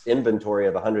 inventory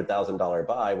of $100,000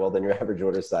 buy, well, then your average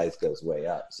order size goes way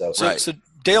up. So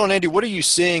Dale and Andy, what are you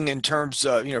seeing in terms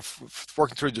of,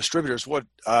 working through distributors? What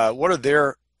are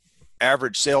their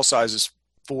average sale sizes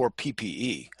for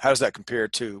PPE? How does that compare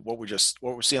to what we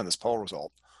see on this poll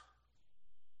result?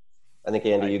 I think,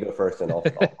 Andy, you go first, and I'll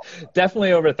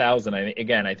definitely over 1,000.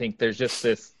 I think there's just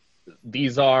this.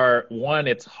 These are one.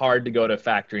 It's hard to go to a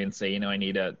factory and say, I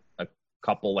need a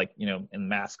couple, like in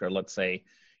mask, or let's say,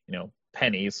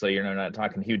 pennies. So you're not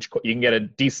talking huge. You can get a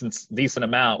decent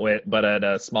amount but at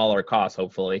a smaller cost,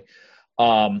 hopefully.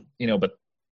 But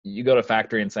you go to a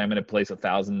factory and say, I'm going to place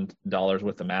 $1,000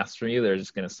 worth of masks for you. They're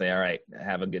just going to say, all right,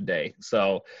 have a good day.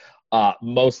 So.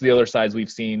 Most of the other sides we've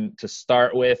seen to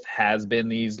start with has been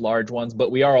these large ones,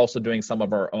 but we are also doing some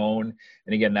of our own.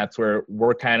 And again, that's where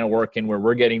we're kind of working, where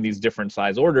we're getting these different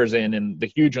size orders in, and the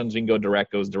huge ones we can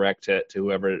goes direct to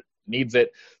whoever needs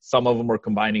it. Some of them we're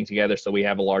combining together, so we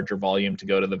have a larger volume to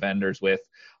go to the vendors with.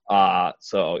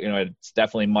 So it's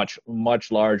definitely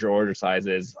much larger order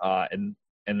sizes. And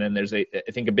then there's I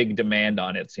think a big demand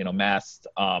on it. Masks,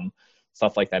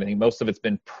 stuff like that. I think most of it's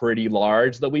been pretty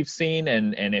large that we've seen.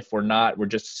 And if we're not, we're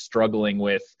just struggling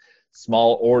with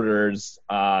small orders.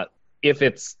 If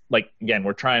it's like, again,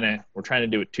 we're trying to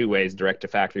do it two ways, direct to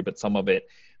factory, but some of it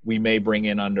we may bring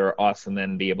in under us and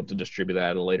then be able to distribute that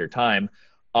at a later time.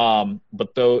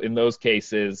 But though in those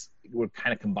cases, we're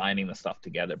kind of combining the stuff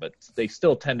together, but they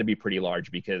still tend to be pretty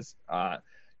large because,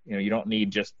 you don't need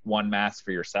just one mask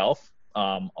for yourself.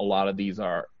 A lot of these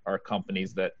are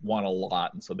companies that want a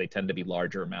lot, and so they tend to be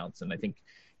larger amounts. And I think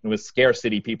with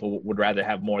scarcity, people would rather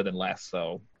have more than less.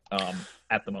 So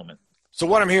at the moment. So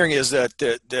what I'm hearing is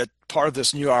that part of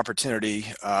this new opportunity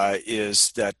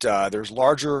is that there's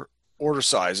larger order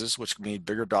sizes, which can mean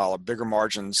bigger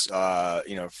margins,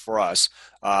 for us.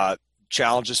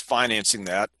 Challenges financing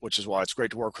that, which is why it's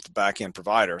great to work with the back end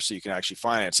provider, so you can actually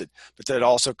finance it. But that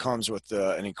also comes with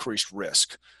an increased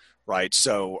risk. Right.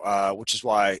 So, which is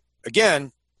why,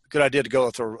 again, good idea to go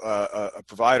with a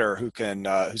provider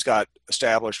who's got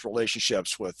established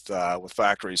relationships with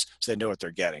factories, so they know what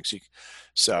they're getting.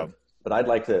 But I'd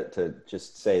like to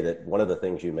just say that one of the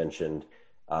things you mentioned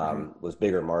was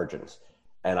bigger margins,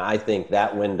 and I think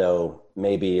that window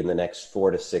may be in the next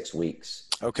 4 to 6 weeks.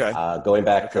 Okay. Going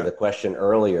back to the question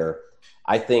earlier,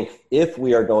 I think if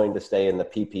we are going to stay in the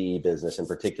PPE business, in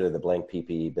particular the blank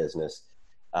PPE business.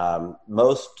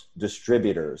 Most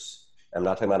distributors, I'm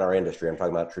not talking about our industry, I'm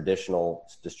talking about traditional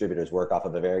distributors, work off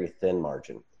of a very thin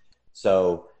margin.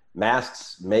 So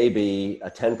masks may be a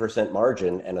 10%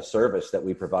 margin and a service that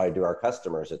we provide to our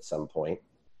customers at some point.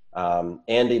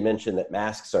 Andy mentioned that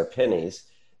masks are pennies,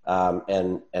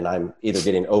 and I'm either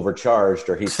getting overcharged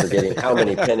or he's forgetting how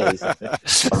many pennies.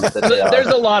 There's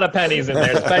a lot of pennies in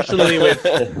there, especially with,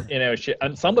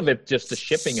 and some of it just the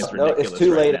shipping is ridiculous. No, it's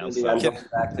too late, now, Andy. I'm going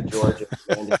back to Georgia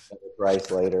and Andy the price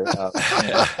later.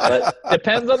 But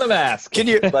depends on the mask.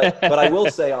 But I will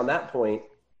say on that point,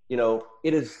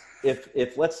 it is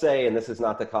if let's say, and this is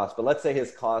not the cost, but let's say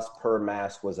his cost per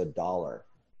mask was $1.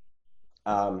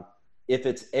 If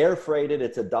it's air freighted,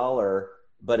 it's $1.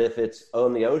 But if it's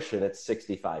on the ocean, it's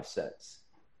 65 cents.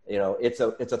 it's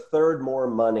a third more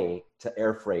money to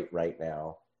air freight right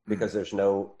now because there's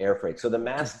no air freight. So the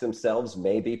masks themselves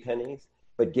may be pennies,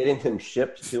 but getting them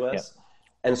shipped to us. Yep.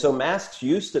 And so masks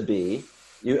used to be,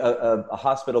 a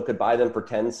hospital could buy them for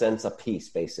 10 cents a piece,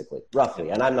 basically, roughly.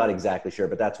 And I'm not exactly sure,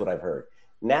 but that's what I've heard.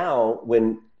 Now,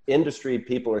 when industry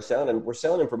people are selling them, we're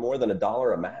selling them for more than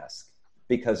 $1 a mask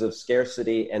because of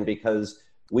scarcity and because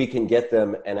we can get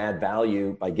them and add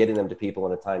value by getting them to people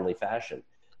in a timely fashion.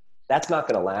 That's not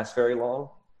going to last very long.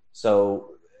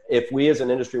 So if we as an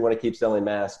industry want to keep selling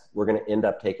masks, we're going to end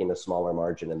up taking a smaller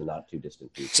margin in the not too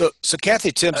distant future. So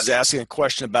Kathy Timms is asking a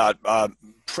question about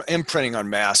imprinting on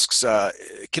masks.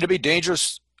 Can it be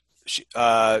dangerous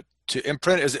to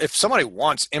imprint? If somebody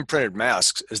wants imprinted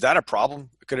masks, is that a problem?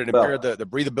 Could it impair the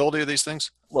breathability of these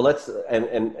things? Well, and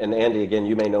Andy, again,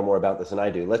 you may know more about this than I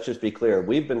do. Let's just be clear.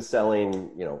 We've been selling,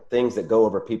 things that go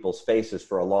over people's faces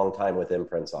for a long time with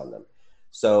imprints on them.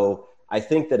 So I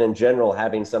think that in general,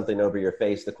 having something over your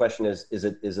face, the question is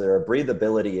there a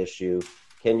breathability issue?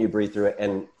 Can you breathe through it?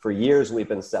 And for years, we've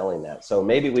been selling that. So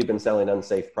maybe we've been selling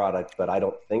unsafe product, but I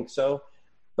don't think so.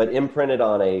 But imprinted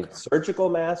on a surgical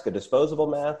mask, a disposable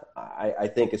mask, I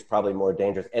think is probably more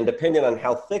dangerous. And depending on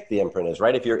how thick the imprint is,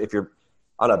 right? If you're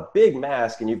on a big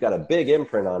mask and you've got a big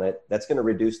imprint on it, that's going to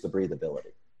reduce the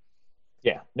breathability.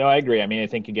 Yeah, no, I agree. I mean, I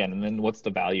think, again, and then what's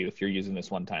the value if you're using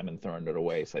this one time and throwing it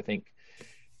away? So I think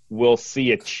we'll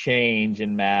see a change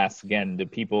in masks. Again,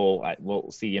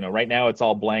 we'll see, right now it's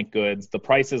all blank goods. The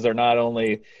prices are not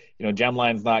only,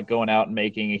 Gemline's not going out and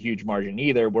making a huge margin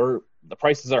either. The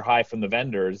prices are high from the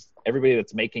vendors. Everybody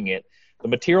that's making it, the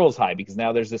material is high because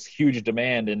now there's this huge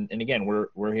demand. And again,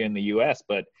 we're here in the US,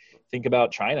 but think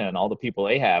about China and all the people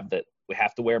they have that we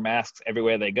have to wear masks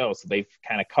everywhere they go. So they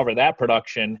kind of cover that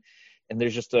production, and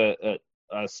there's just a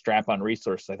strap on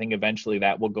resource. I think eventually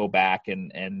that will go back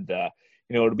and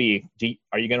it'll be,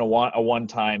 are you going to want a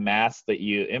one-time mask that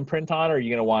you imprint on, or are you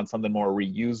going to want something more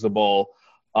reusable?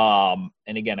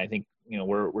 And again, I think,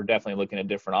 we're definitely looking at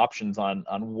different options on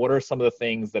what are some of the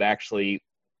things that actually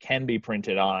can be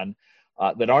printed on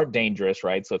that aren't dangerous,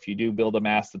 right? So if you do build a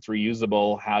mask that's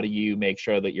reusable, how do you make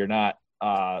sure that you're not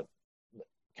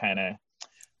having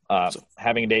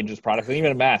a dangerous product? And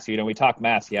even a mask, we talk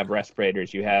masks, you have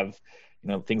respirators, you have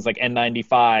things like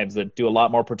N95s that do a lot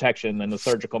more protection than the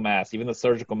surgical mask, even the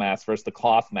surgical mask versus the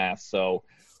cloth mask. So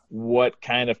what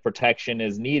kind of protection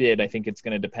is needed? I think it's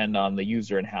going to depend on the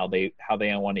user and how they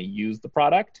want to use the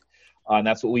product. And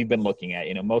that's what we've been looking at.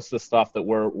 Most of the stuff that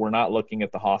we're not looking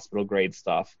at the hospital grade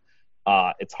stuff.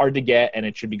 It's hard to get, and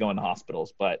it should be going to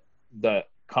hospitals. But the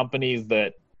companies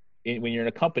when you're in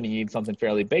a company, you need something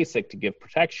fairly basic to give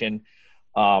protection.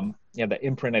 The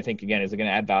imprint, I think, again, is it going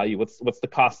to add value? What's the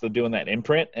cost of doing that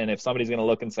imprint? And if somebody's going to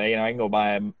look and say, I can go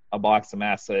buy a box of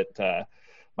masks at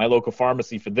my local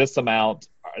pharmacy for this amount,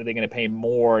 are they going to pay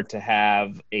more to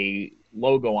have a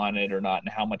logo on it or not? And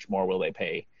how much more will they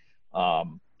pay?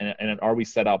 And are we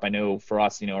set up? I know for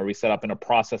us, are we set up in a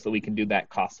process that we can do that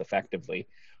cost effectively?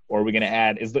 Or are we going to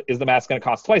add, is the mask going to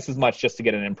cost twice as much just to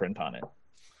get an imprint on it?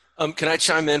 Can I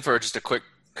chime in for just a quick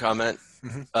comment?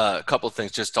 Mm-hmm. A couple of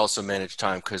things, just to also manage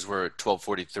time because we're at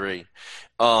 12:43.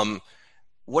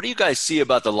 What do you guys see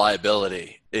about the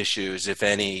liability issues, if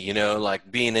any?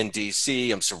 Like being in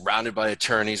DC, I'm surrounded by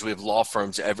attorneys. We have law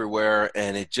firms everywhere,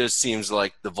 and it just seems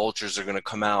like the vultures are going to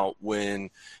come out when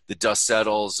the dust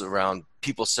settles around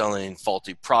people selling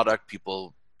faulty product,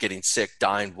 people getting sick,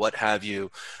 dying, what have you.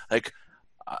 Like,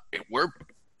 we're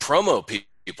promo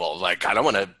people. Like, I don't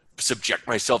want to subject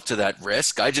myself to that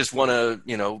risk. I just want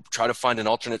to, try to find an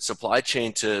alternate supply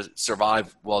chain to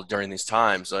survive during these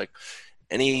times. Like,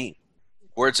 any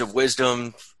words of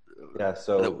wisdom? Yeah.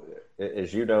 So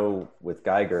as you know, with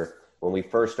Geiger, when we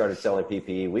first started selling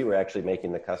PPE, we were actually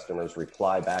making the customers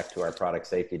reply back to our product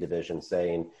safety division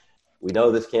saying, we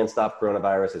know this can't stop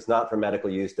coronavirus. It's not for medical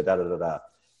use, da-da-da-da-da.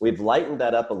 We've lightened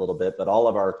that up a little bit, but all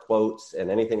of our quotes and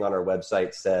anything on our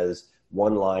website says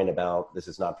one line about this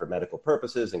is not for medical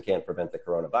purposes and can't prevent the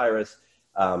coronavirus.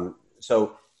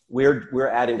 So we're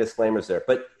adding disclaimers there.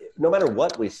 But no matter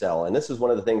what we sell, and this is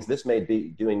one of the things, this may be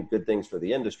doing good things for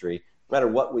the industry, no matter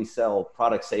what we sell,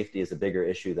 product safety is a bigger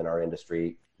issue than our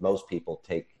industry. Most people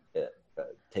take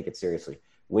it seriously.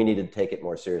 We need to take it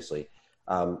more seriously.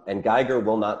 And Geiger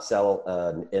will not sell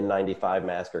an N95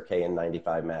 mask or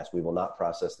KN95 mask. We will not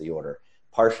process the order,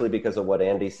 partially because of what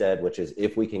Andy said, which is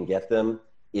if we can get them,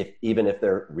 even if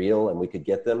they're real and we could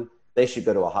get them, they should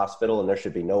go to a hospital and there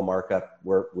should be no markup.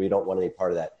 We don't want any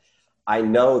part of that. I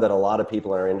know that a lot of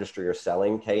people in our industry are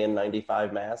selling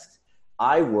KN95 masks.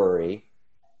 I worry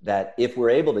that if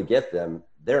we're able to get them,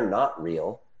 they're not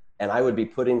real. and I would be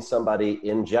putting somebody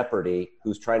in jeopardy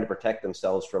who's trying to protect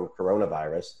themselves from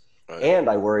coronavirus. Right. And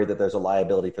I worry that there's a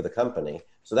liability for the company.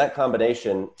 So that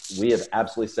combination, we have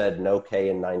absolutely said no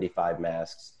KN95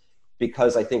 masks,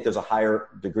 because I think there's a higher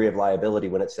degree of liability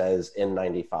when it says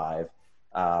N95.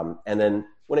 And then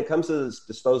when it comes to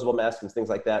disposable masks and things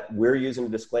like that, we're using a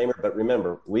disclaimer. But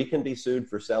remember, we can be sued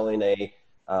for selling a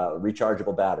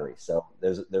rechargeable battery. So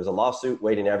there's a lawsuit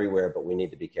waiting everywhere, but we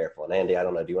need to be careful. And Andy, I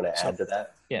don't know, do you want to add to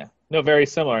that? Yeah, no, very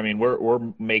similar. I mean,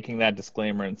 we're making that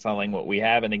disclaimer and selling what we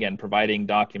have, and again, providing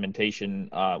documentation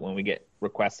when we get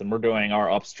requests, and we're doing our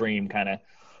upstream kind of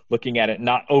looking at it,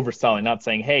 not overselling, not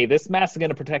saying, hey, this mask is going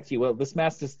to protect you. Well, this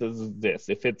mask just does this.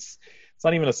 If it's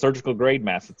not even a surgical grade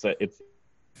mask, it's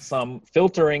some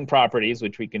filtering properties,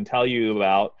 which we can tell you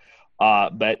about,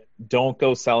 but don't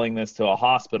go selling this to a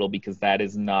hospital, because that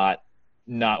is not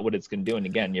what it's going to do. And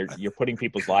again, you're putting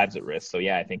people's lives at risk. So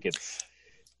yeah, I think it's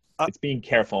being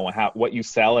careful on what you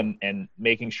sell, and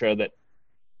making sure that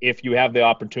if you have the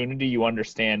opportunity, you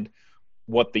understand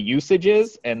what the usage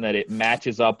is and that it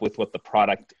matches up with what the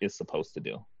product is supposed to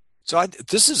do. So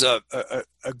this is a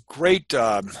great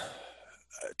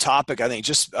topic. I think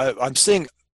I'm seeing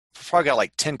probably got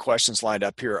like 10 questions lined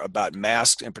up here about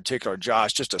masks in particular.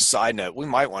 Josh, just a side note, we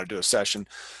might want to do a session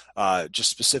just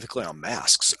specifically on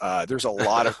masks. There's a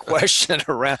lot of question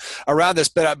around this,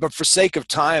 but for sake of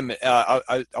time,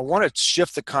 I want to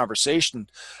shift the conversation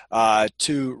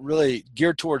to really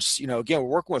geared towards, again, we're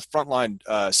working with frontline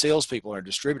salespeople and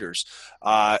distributors,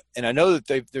 and I know that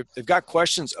they've got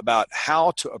questions about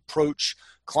how to approach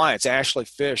clients. Ashley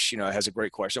Fish, has a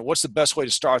great question. What's the best way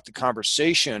to start the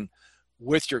conversation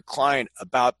with your client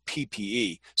about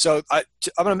PPE? So I'm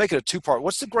going to make it a two-part.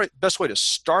 What's the best way to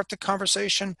start the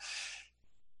conversation,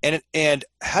 and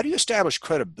how do you establish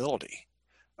credibility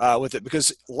with it?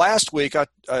 Because last week I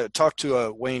talked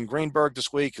to Wayne Greenberg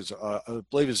this week, I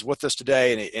believe is with us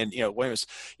today, and Wayne was,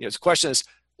 his question is,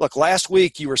 look, last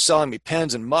week you were selling me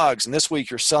pens and mugs, and this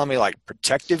week you're selling me like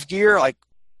protective gear. Like,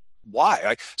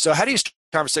 why? So how do you start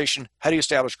the conversation? How do you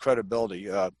establish credibility?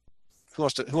 Who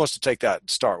wants to take that and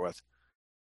start with?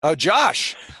 Oh,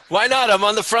 Josh. Why not? I'm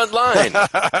on the front line.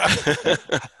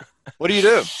 What do you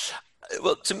do?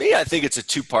 Well, to me, I think it's a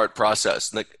two-part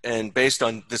process. And based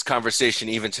on this conversation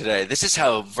even today, this is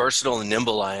how versatile and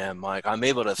nimble I am, Mike. I'm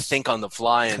able to think on the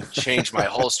fly and change my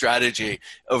whole strategy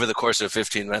over the course of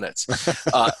 15 minutes.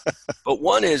 But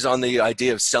one is on the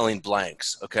idea of selling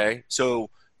blanks, okay? So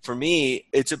for me,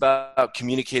 it's about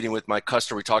communicating with my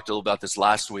customer. We talked a little about this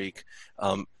last week.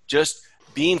 Just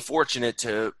being fortunate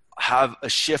to have a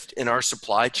shift in our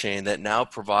supply chain that now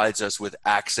provides us with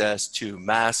access to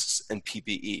masks and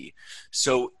PPE.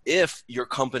 So if your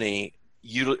company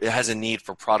has a need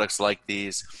for products like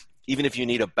these, even if you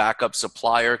need a backup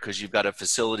supplier because you've got a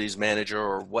facilities manager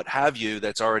or what have you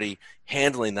that's already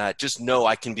handling that, just know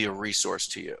I can be a resource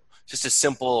to you. Just a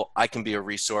simple, I can be a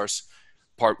resource,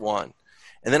 part one.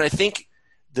 And then I think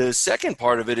the second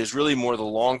part of it is really more the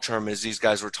long term, as these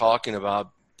guys were talking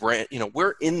about.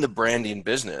 We're in the branding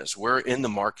business, we're in the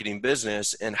marketing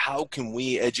business, and how can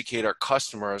we educate our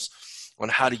customers on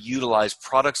how to utilize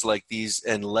products like these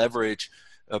and leverage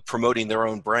promoting their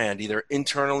own brand, either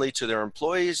internally to their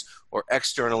employees or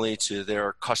externally to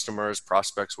their customers,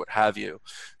 prospects, what have you.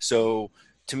 So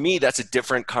to me, that's a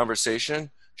different conversation.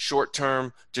 Short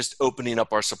term, just opening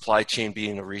up our supply chain,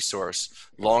 being a resource.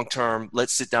 Long term,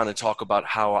 let's sit down and talk about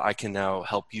how I can now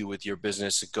help you with your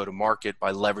business and go to market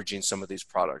by leveraging some of these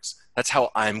products. That's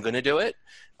how I'm going to do it.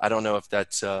 I don't know if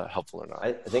that's helpful or not.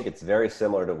 I think it's very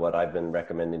similar to what I've been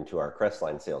recommending to our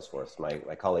Crestline sales force. My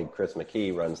colleague Chris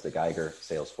McKee runs the Geiger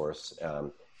sales force,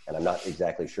 and I'm not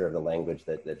exactly sure of the language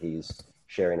that he's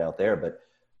sharing out there, but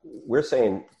we're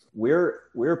saying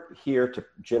we're here to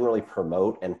generally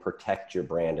promote and protect your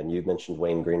brand. And you mentioned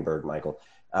Wayne Greenberg, Michael.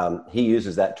 He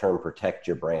uses that term, protect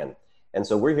your brand. And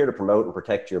so we're here to promote and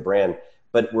protect your brand,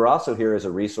 but we're also here as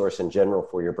a resource in general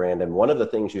for your brand. And one of the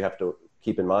things you have to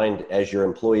keep in mind as your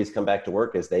employees come back to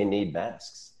work is they need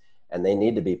masks and they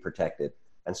need to be protected.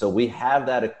 And so we have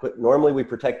that normally we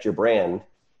protect your brand,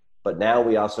 but now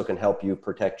we also can help you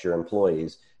protect your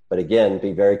employees. But again,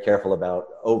 be very careful about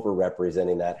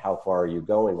over-representing that. How far are you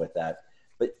going with that?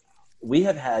 But we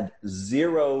have had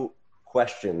zero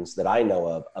questions that I know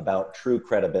of about true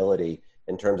credibility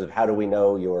in terms of how do we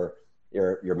know your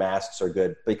masks are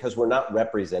good, because we're not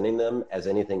representing them as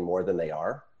anything more than they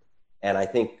are. And I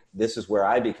think this is where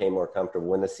I became more comfortable.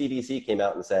 When the CDC came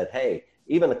out and said, hey,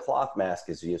 even a cloth mask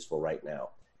is useful right now,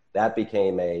 that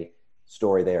became a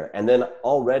story there. And then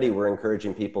already we're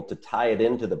encouraging people to tie it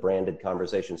into the branded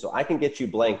conversation. So I can get you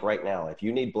blank right now. If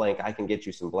you need blank, I can get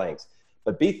you some blanks.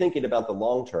 but be thinking about the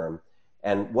long term.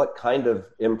 And what kind of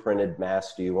imprinted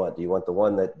mask do you want? Do you want the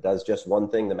one that does just one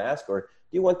thing, the mask, or do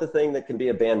you want the thing that can be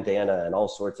a bandana and all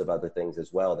sorts of other things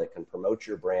as well that can promote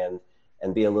your brand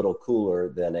and be a little cooler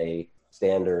than a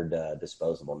standard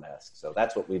disposable mask? So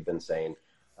that's what we've been saying.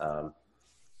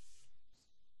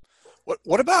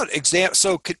 What about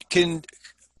So could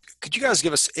you guys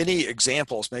give us any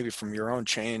examples, maybe from your own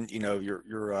chain,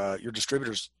 your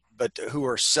distributors, but who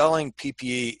are selling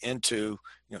PPE into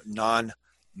non-medical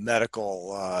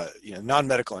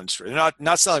industry? They're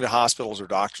not selling to hospitals or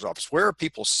doctors' offices. Where are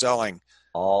people selling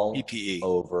all PPE?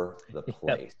 Over the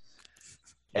place?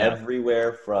 Yeah.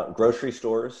 Everywhere, from grocery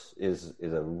stores is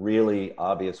a really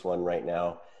obvious one right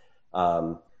now.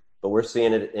 But we're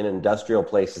seeing it in industrial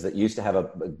places that used to have a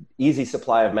easy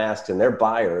supply of masks, and their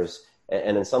buyers,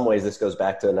 and in some ways this goes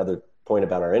back to another point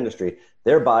about our industry,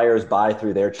 their buyers buy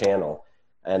through their channel.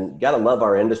 And got to love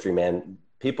our industry, man.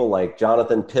 People like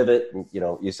Jonathan Pivot,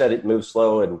 you said it moves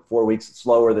slow, and 4 weeks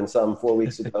slower than some 4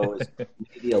 weeks ago is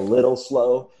maybe a little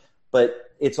slow,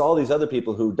 but it's all these other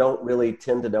people who don't really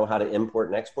tend to know how to import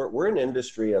and export. We're an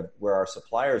industry where our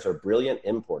suppliers are brilliant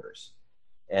importers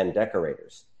and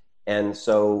decorators. And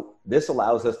so this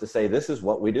allows us to say, this is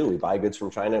what we do. We buy goods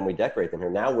from China and we decorate them here.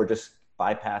 Now we're just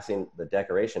bypassing the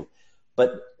decoration.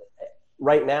 But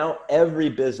right now, every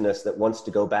business that wants to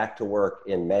go back to work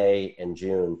in May and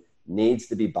June needs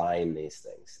to be buying these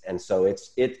things. And so it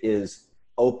is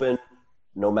open,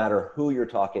 no matter who you're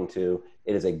talking to.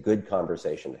 It is a good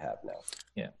conversation to have now.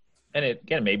 Yeah. And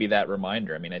again, maybe that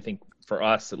reminder. I mean, I think for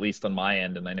us, at least on my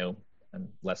end, and I know I'm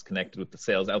less connected with the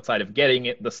sales outside of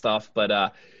getting the stuff,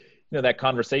 but that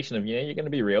conversation of, you're going to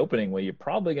be reopening. Well, you're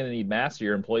probably going to need masks.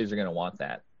 Your employees are going to want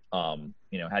that. How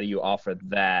do you offer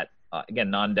that? Again,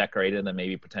 non-decorated, and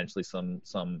maybe potentially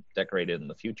some decorated in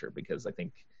the future, because I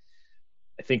think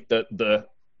that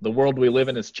the world we live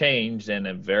in has changed in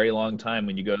a very long time.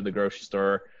 When you go to the grocery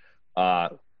store,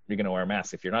 you're going to wear a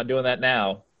mask. If you're not doing that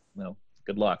now,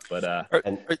 good luck. But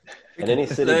and any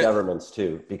city governments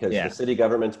too, because the city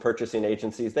governments, purchasing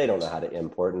agencies, they don't know how to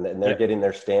import, and they're getting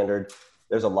their standard.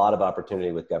 There's a lot of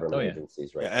opportunity with government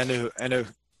agencies right now.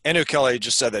 Anu Kelly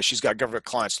just said that she's got government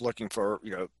clients looking for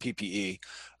PPE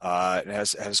and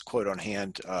has quote on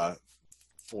hand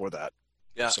for that.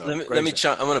 Yeah, so, I'm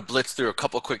going to blitz through a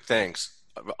couple quick things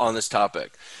on this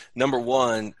topic. Number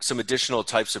one, some additional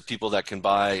types of people that can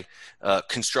buy: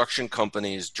 construction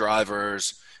companies,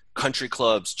 drivers, country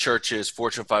clubs, churches,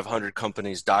 Fortune 500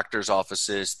 companies, doctors'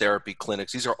 offices, therapy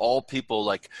clinics. These are all people,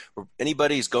 like,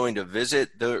 anybody's going to visit,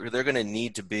 they're going to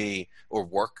need to be, or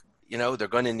work, they're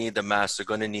going to need the mask, they're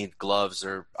going to need gloves,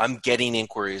 or I'm getting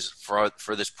inquiries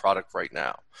for this product right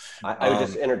now. I would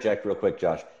just interject real quick,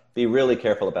 Josh. Be really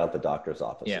careful about the doctor's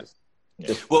offices.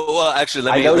 Yeah. Well, actually,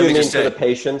 let me just say, for the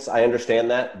patients, I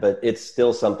understand that, but it's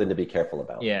still something to be careful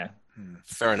about. Yeah.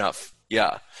 Fair enough.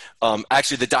 Yeah.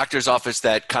 Actually, the doctor's office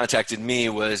that contacted me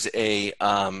was a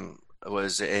friend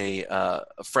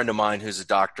of mine who's a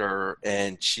doctor,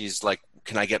 and she's like,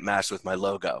 "Can I get masks with my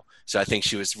logo?" So I think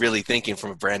she was really thinking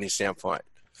from a branding standpoint.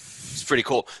 It's pretty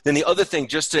cool. Then the other thing,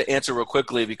 just to answer real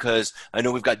quickly, because I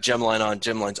know we've got Gemline on.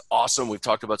 Gemline's awesome. We've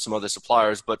talked about some other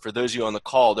suppliers, but for those of you on the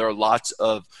call, there are lots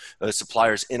of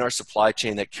suppliers in our supply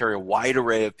chain that carry a wide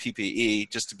array of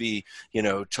PPE, just to be,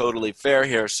 totally fair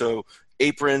here. So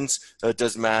Aprons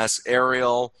does masks,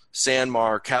 Ariel,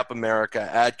 Sandmar, Cap America,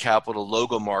 Ad Capital,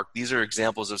 Logomark. These are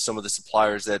examples of some of the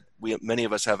suppliers that many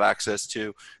of us have access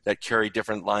to that carry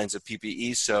different lines of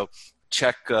PPE. So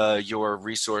check your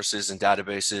resources and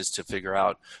databases to figure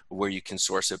out where you can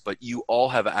source it. But you all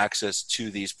have access to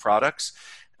these products.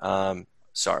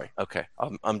 Sorry. Okay.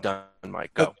 I'm done,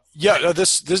 Mike. Go.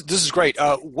 This is great.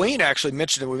 Wayne actually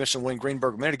mentioned it. We mentioned Wayne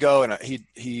Greenberg a minute ago, and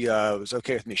he was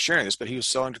okay with me sharing this, but he was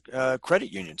selling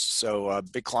credit unions. So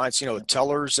big clients,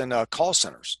 tellers and call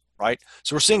centers, right?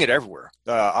 So we're seeing it everywhere.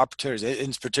 Opportunities,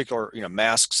 in particular,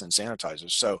 masks and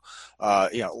sanitizers. So a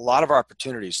lot of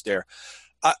opportunities there.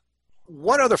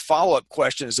 One other follow-up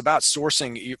question is about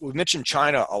sourcing. We mentioned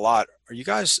China a lot. Are you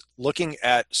guys looking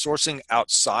at sourcing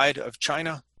outside of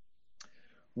China?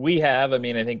 We have. I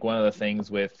mean, I think one of the things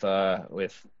with the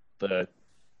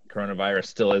coronavirus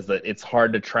still is that it's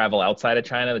hard to travel outside of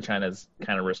China. China's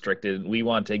kind of restricted. We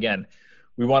want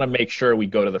to make sure we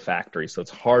go to the factory. So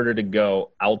it's harder to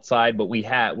go outside, but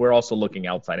we're also looking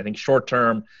outside. I think short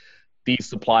term, these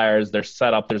suppliers, they're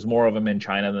set up. There's more of them in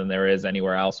China than there is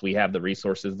anywhere else. We have the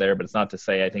resources there, but it's not to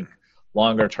say, I think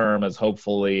longer term, as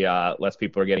hopefully less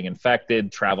people are getting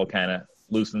infected, travel kind of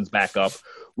loosens back up,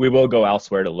 we will go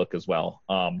elsewhere to look as well.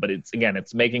 But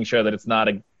it's making sure that it's not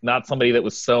somebody that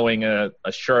was sewing a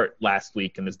shirt last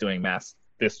week and is doing mass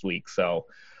this week. So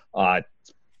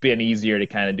it's been easier to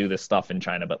kind of do this stuff in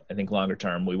China, but I think longer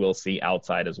term we will see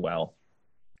outside as well.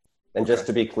 And just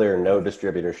to be clear, no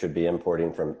distributor should be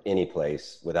importing from any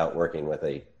place without working with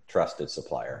a trusted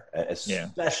supplier,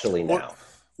 especially now.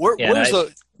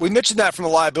 We mentioned that from the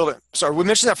liability. Sorry, we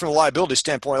mentioned that from the liability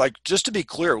standpoint. Like, just to be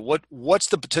clear, what's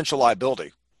the potential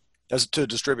liability as to a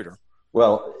distributor?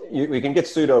 Well, we can get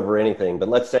sued over anything, but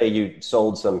let's say you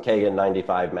sold some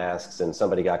KN95 masks and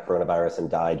somebody got coronavirus and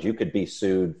died. You could be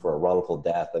sued for a wrongful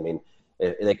death. I mean,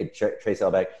 they could trace it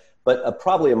all back. But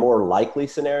probably a more likely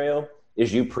scenario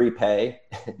is you prepay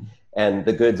and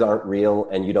the goods aren't real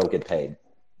and you don't get paid.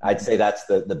 I'd say that's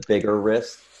the bigger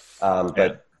risk.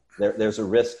 But there's a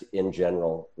risk in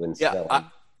general when selling.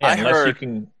 I heard. You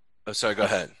can, oh, sorry. Go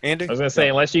ahead, Andy. I was going to say,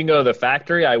 unless you can go to the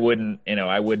factory, I wouldn't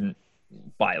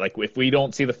buy. Like, if we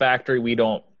don't see the factory, we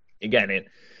don't. Again,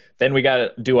 then we got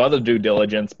to do other due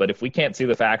diligence. But if we can't see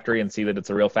the factory and see that it's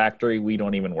a real factory, we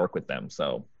don't even work with them.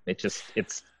 So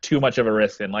it's too much of a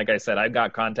risk. And like I said, I've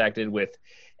got contacted with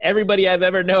everybody I've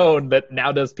ever known that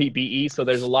now does PPE. So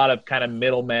there's a lot of kind of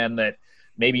middlemen that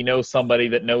maybe know somebody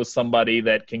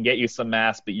that can get you some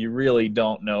masks, but you really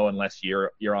don't know unless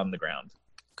you're on the ground.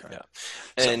 Okay.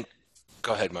 Yeah. And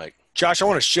go ahead, Mike. Josh, I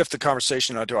want to shift the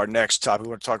conversation onto our next topic. We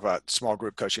want to talk about small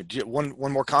group coaching. Do you, one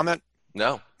more comment?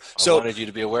 No. I wanted you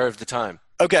to be aware of the time.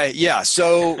 Okay. Yeah.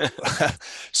 So,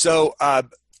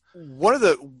 one of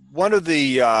the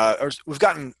we've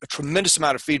gotten a tremendous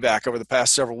amount of feedback over the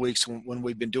past several weeks when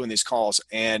we've been doing these calls,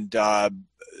 and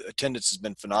attendance has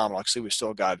been phenomenal. Actually, we've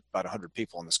still got about 100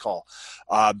 people on this call.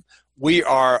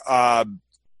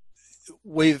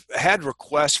 We've had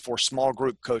requests for small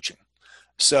group coaching.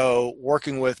 So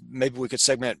working with, maybe we could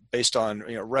segment based on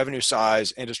revenue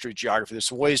size, industry, geography. There's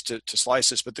some ways to slice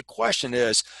this, but the question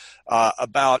is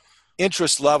about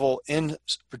interest level in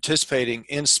participating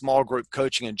in small group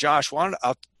coaching. And Josh, why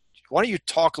don't you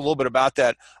talk a little bit about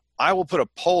that? I will put a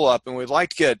poll up, and we'd like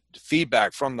to get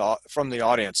feedback from the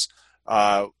audience.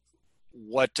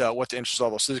 What the interest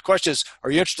level. So the question is, are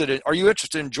you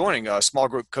interested in joining a small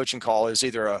group coaching call as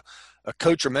either a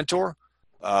coach or mentor,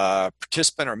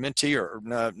 participant or mentee, or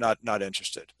not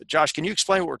interested? But Josh, can you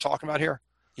explain what we're talking about here?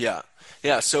 Yeah.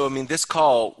 So, I mean, this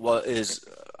call is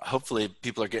hopefully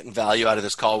people are getting value out of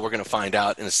this call. We're going to find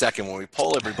out in a second when we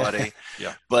poll everybody.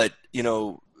 Yeah. But,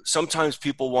 sometimes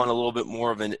people want a little bit more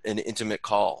of an intimate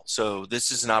call. So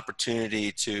this is an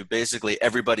opportunity to basically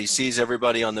everybody sees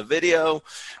everybody on the video,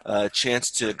 a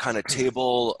chance to kind of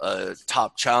table a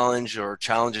top challenge or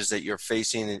challenges that you're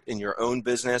facing in your own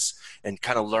business and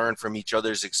kind of learn from each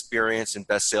other's experience and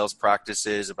best sales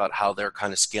practices about how they're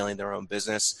kind of scaling their own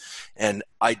business, and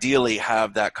ideally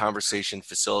have that conversation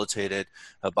facilitated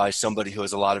by somebody who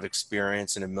has a lot of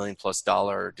experience in $1 million+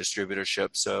 distributorship.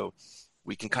 So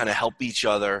we can kind of help each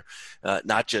other,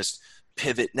 not just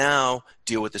pivot now,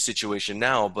 deal with the situation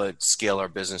now, but scale our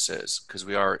businesses because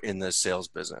we are in the sales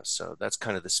business. So that's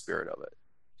kind of the spirit of it.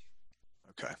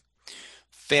 Okay.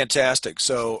 Fantastic.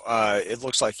 So it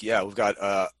looks like, we've got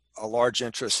a large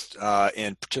interest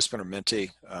in participant or mentee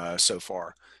so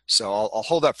far. So I'll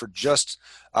hold that for just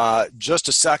a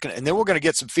second, and then we're going to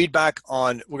get some feedback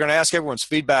we're going to ask everyone's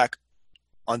feedback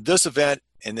on this event,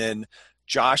 and then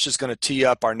Josh is going to tee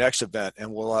up our next event,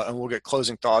 and we'll get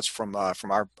closing thoughts from our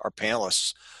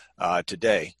panelists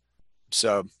today.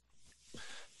 So,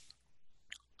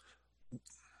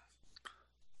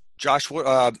 Josh,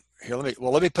 let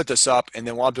me put this up, and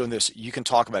then while I'm doing this, you can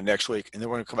talk about next week, and then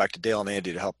we're going to come back to Dale and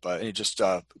Andy to help any just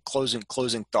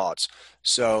closing thoughts.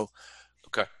 So,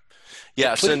 okay,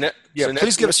 yeah.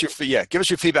 Please give us your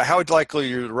feedback. How would likely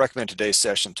you recommend today's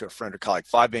session to a friend or colleague?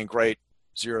 5 being great,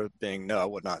 0 being no,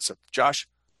 whatnot. So, Josh?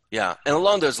 Yeah, and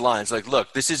along those lines, like,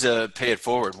 look, this is a pay it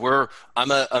forward.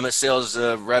 I'm a sales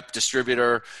rep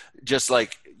distributor, just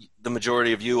like the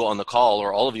majority of you on the call,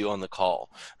 or all of you on the call.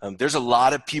 There's a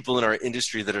lot of people in our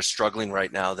industry that are struggling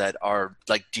right now that are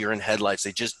like deer in headlights.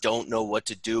 They just don't know what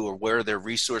to do or where their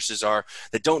resources are,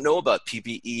 that don't know about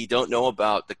PPE, don't know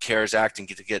about the CARES Act and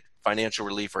get financial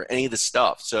relief or any of the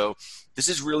stuff. So this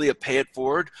is really a pay it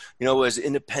forward. As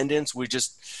independents, we're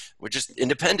just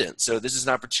independent. So this is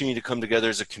an opportunity to come together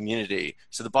as a community.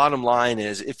 So the bottom line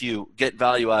is, if you get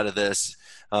value out of this,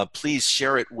 please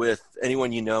share it with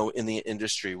anyone you know in the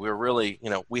industry. We're really,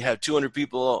 we have 200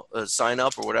 people sign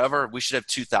up or whatever. We should have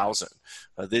 2,000.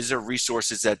 These are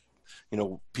resources that,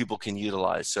 people can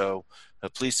utilize. So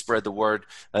please spread the word.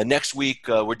 Next week,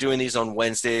 we're doing these on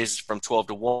Wednesdays from 12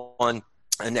 to 1.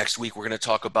 And next week, we're going to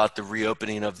talk about the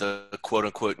reopening of the quote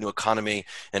unquote new economy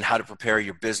and how to prepare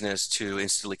your business to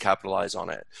instantly capitalize on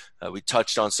it. We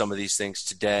touched on some of these things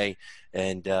today.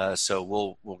 And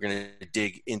so we're going to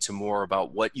dig into more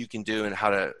about what you can do and how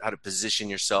to position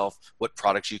yourself, what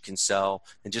products you can sell,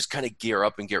 and just kind of gear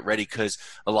up and get ready. Because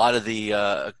a lot of the,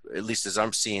 at least as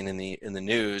I'm seeing in the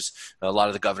news, a lot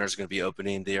of the governors are going to be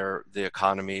opening the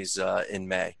economies in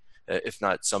May, if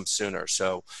not some sooner.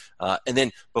 So, and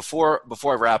then before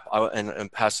I wrap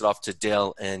and pass it off to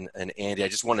Dale and Andy, I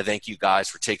just want to thank you guys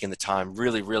for taking the time.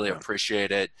 Really, really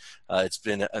appreciate it. It's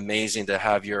been amazing to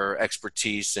have your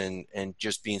expertise and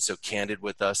just being so candid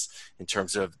with us in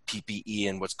terms of PPE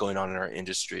and what's going on in our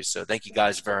industry. So thank you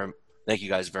guys very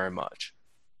much.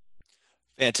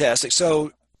 Fantastic.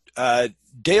 So,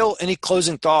 Dale, any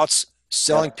closing thoughts?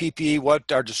 Selling PPE,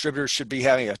 what our distributors should be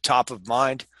having a top of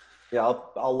mind? Yeah,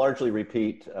 I'll largely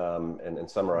repeat and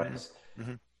summarize.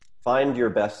 Mm-hmm. Find your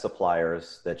best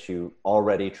suppliers that you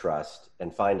already trust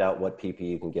and find out what PPE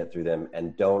you can get through them,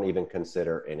 and don't even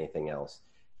consider anything else.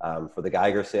 For the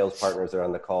Geiger sales partners that are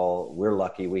on the call, we're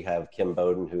lucky we have Kim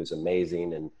Bowden, who's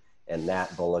amazing, and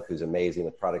Nat Bullock, who's amazing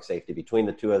with product safety. Between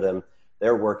the two of them,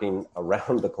 they're working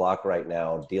around the clock right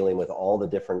now, dealing with all the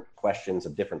different questions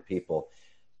of different people.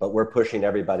 But we're pushing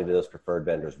everybody to those preferred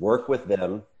vendors. Work with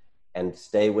them and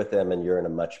stay with them, and you're in a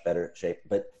much better shape.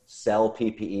 But sell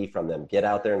PPE from them. Get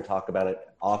out there and talk about it.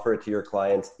 Offer it to your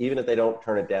clients, even if they don't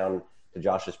turn it down, to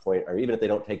Josh's point, or even if they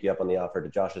don't take you up on the offer, to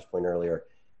Josh's point earlier.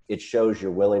 It shows you're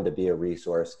willing to be a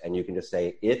resource, and you can just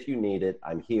say, if you need it,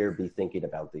 I'm here. Be thinking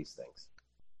about these things.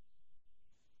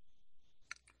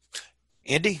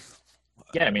 Andy?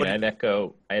 Yeah, I mean, I'd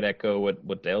echo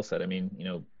what Dale said. I mean,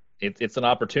 it's an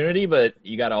opportunity, but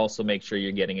you got to also make sure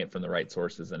you're getting it from the right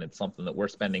sources. And it's something that we're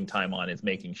spending time on, is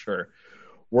making sure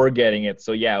we're getting it.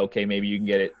 So yeah, okay, maybe you can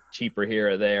get it cheaper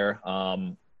here or there.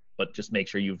 But just make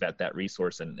sure you vet that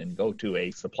resource and go to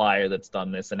a supplier that's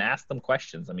done this and ask them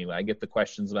questions. I mean, I get the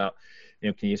questions about,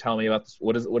 can you tell me about this?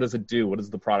 What does it do? What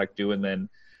does the product do? And then,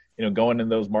 going in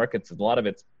those markets, a lot of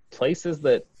it's places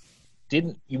that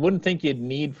you wouldn't think you'd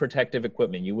need protective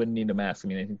equipment. You wouldn't need a mask. I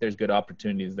mean, I think there's good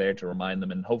opportunities there to remind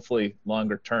them, and hopefully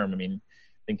longer term. I mean,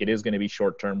 I think it is going to be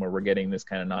short term where we're getting this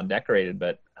kind of non-decorated,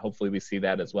 but hopefully we see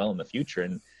that as well in the future.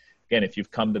 And again, if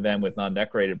you've come to them with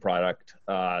non-decorated product,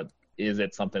 is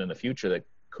it something in the future that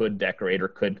could decorate or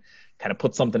could kind of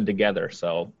put something together?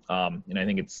 So, I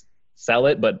think it's sell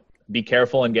it, but be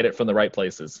careful and get it from the right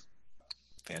places.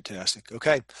 Fantastic.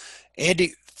 Okay.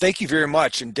 Andy, thank you very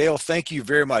much. And Dale, thank you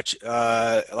very much.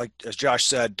 Like as Josh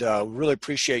said, really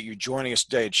appreciate you joining us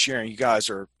today and sharing. You guys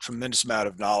are a tremendous amount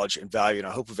of knowledge and value, and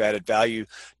I hope we've added value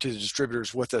to the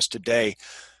distributors with us today.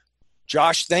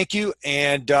 Josh, thank you.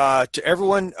 And to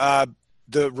everyone,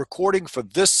 the recording for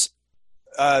this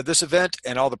event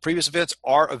and all the previous events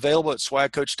are available at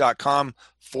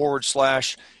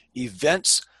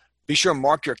swagcoach.com/events. Be sure to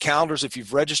mark your calendars. If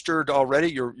you've registered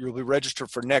already, you'll be registered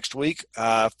for next week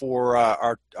for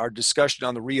our discussion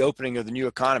on the reopening of the new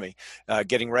economy,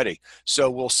 getting ready. So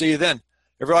we'll see you then.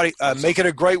 Everybody, make it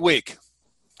a great week.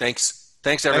 Thanks,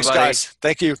 everybody. Thanks, guys.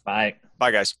 Thank you. Bye.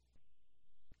 Bye, guys.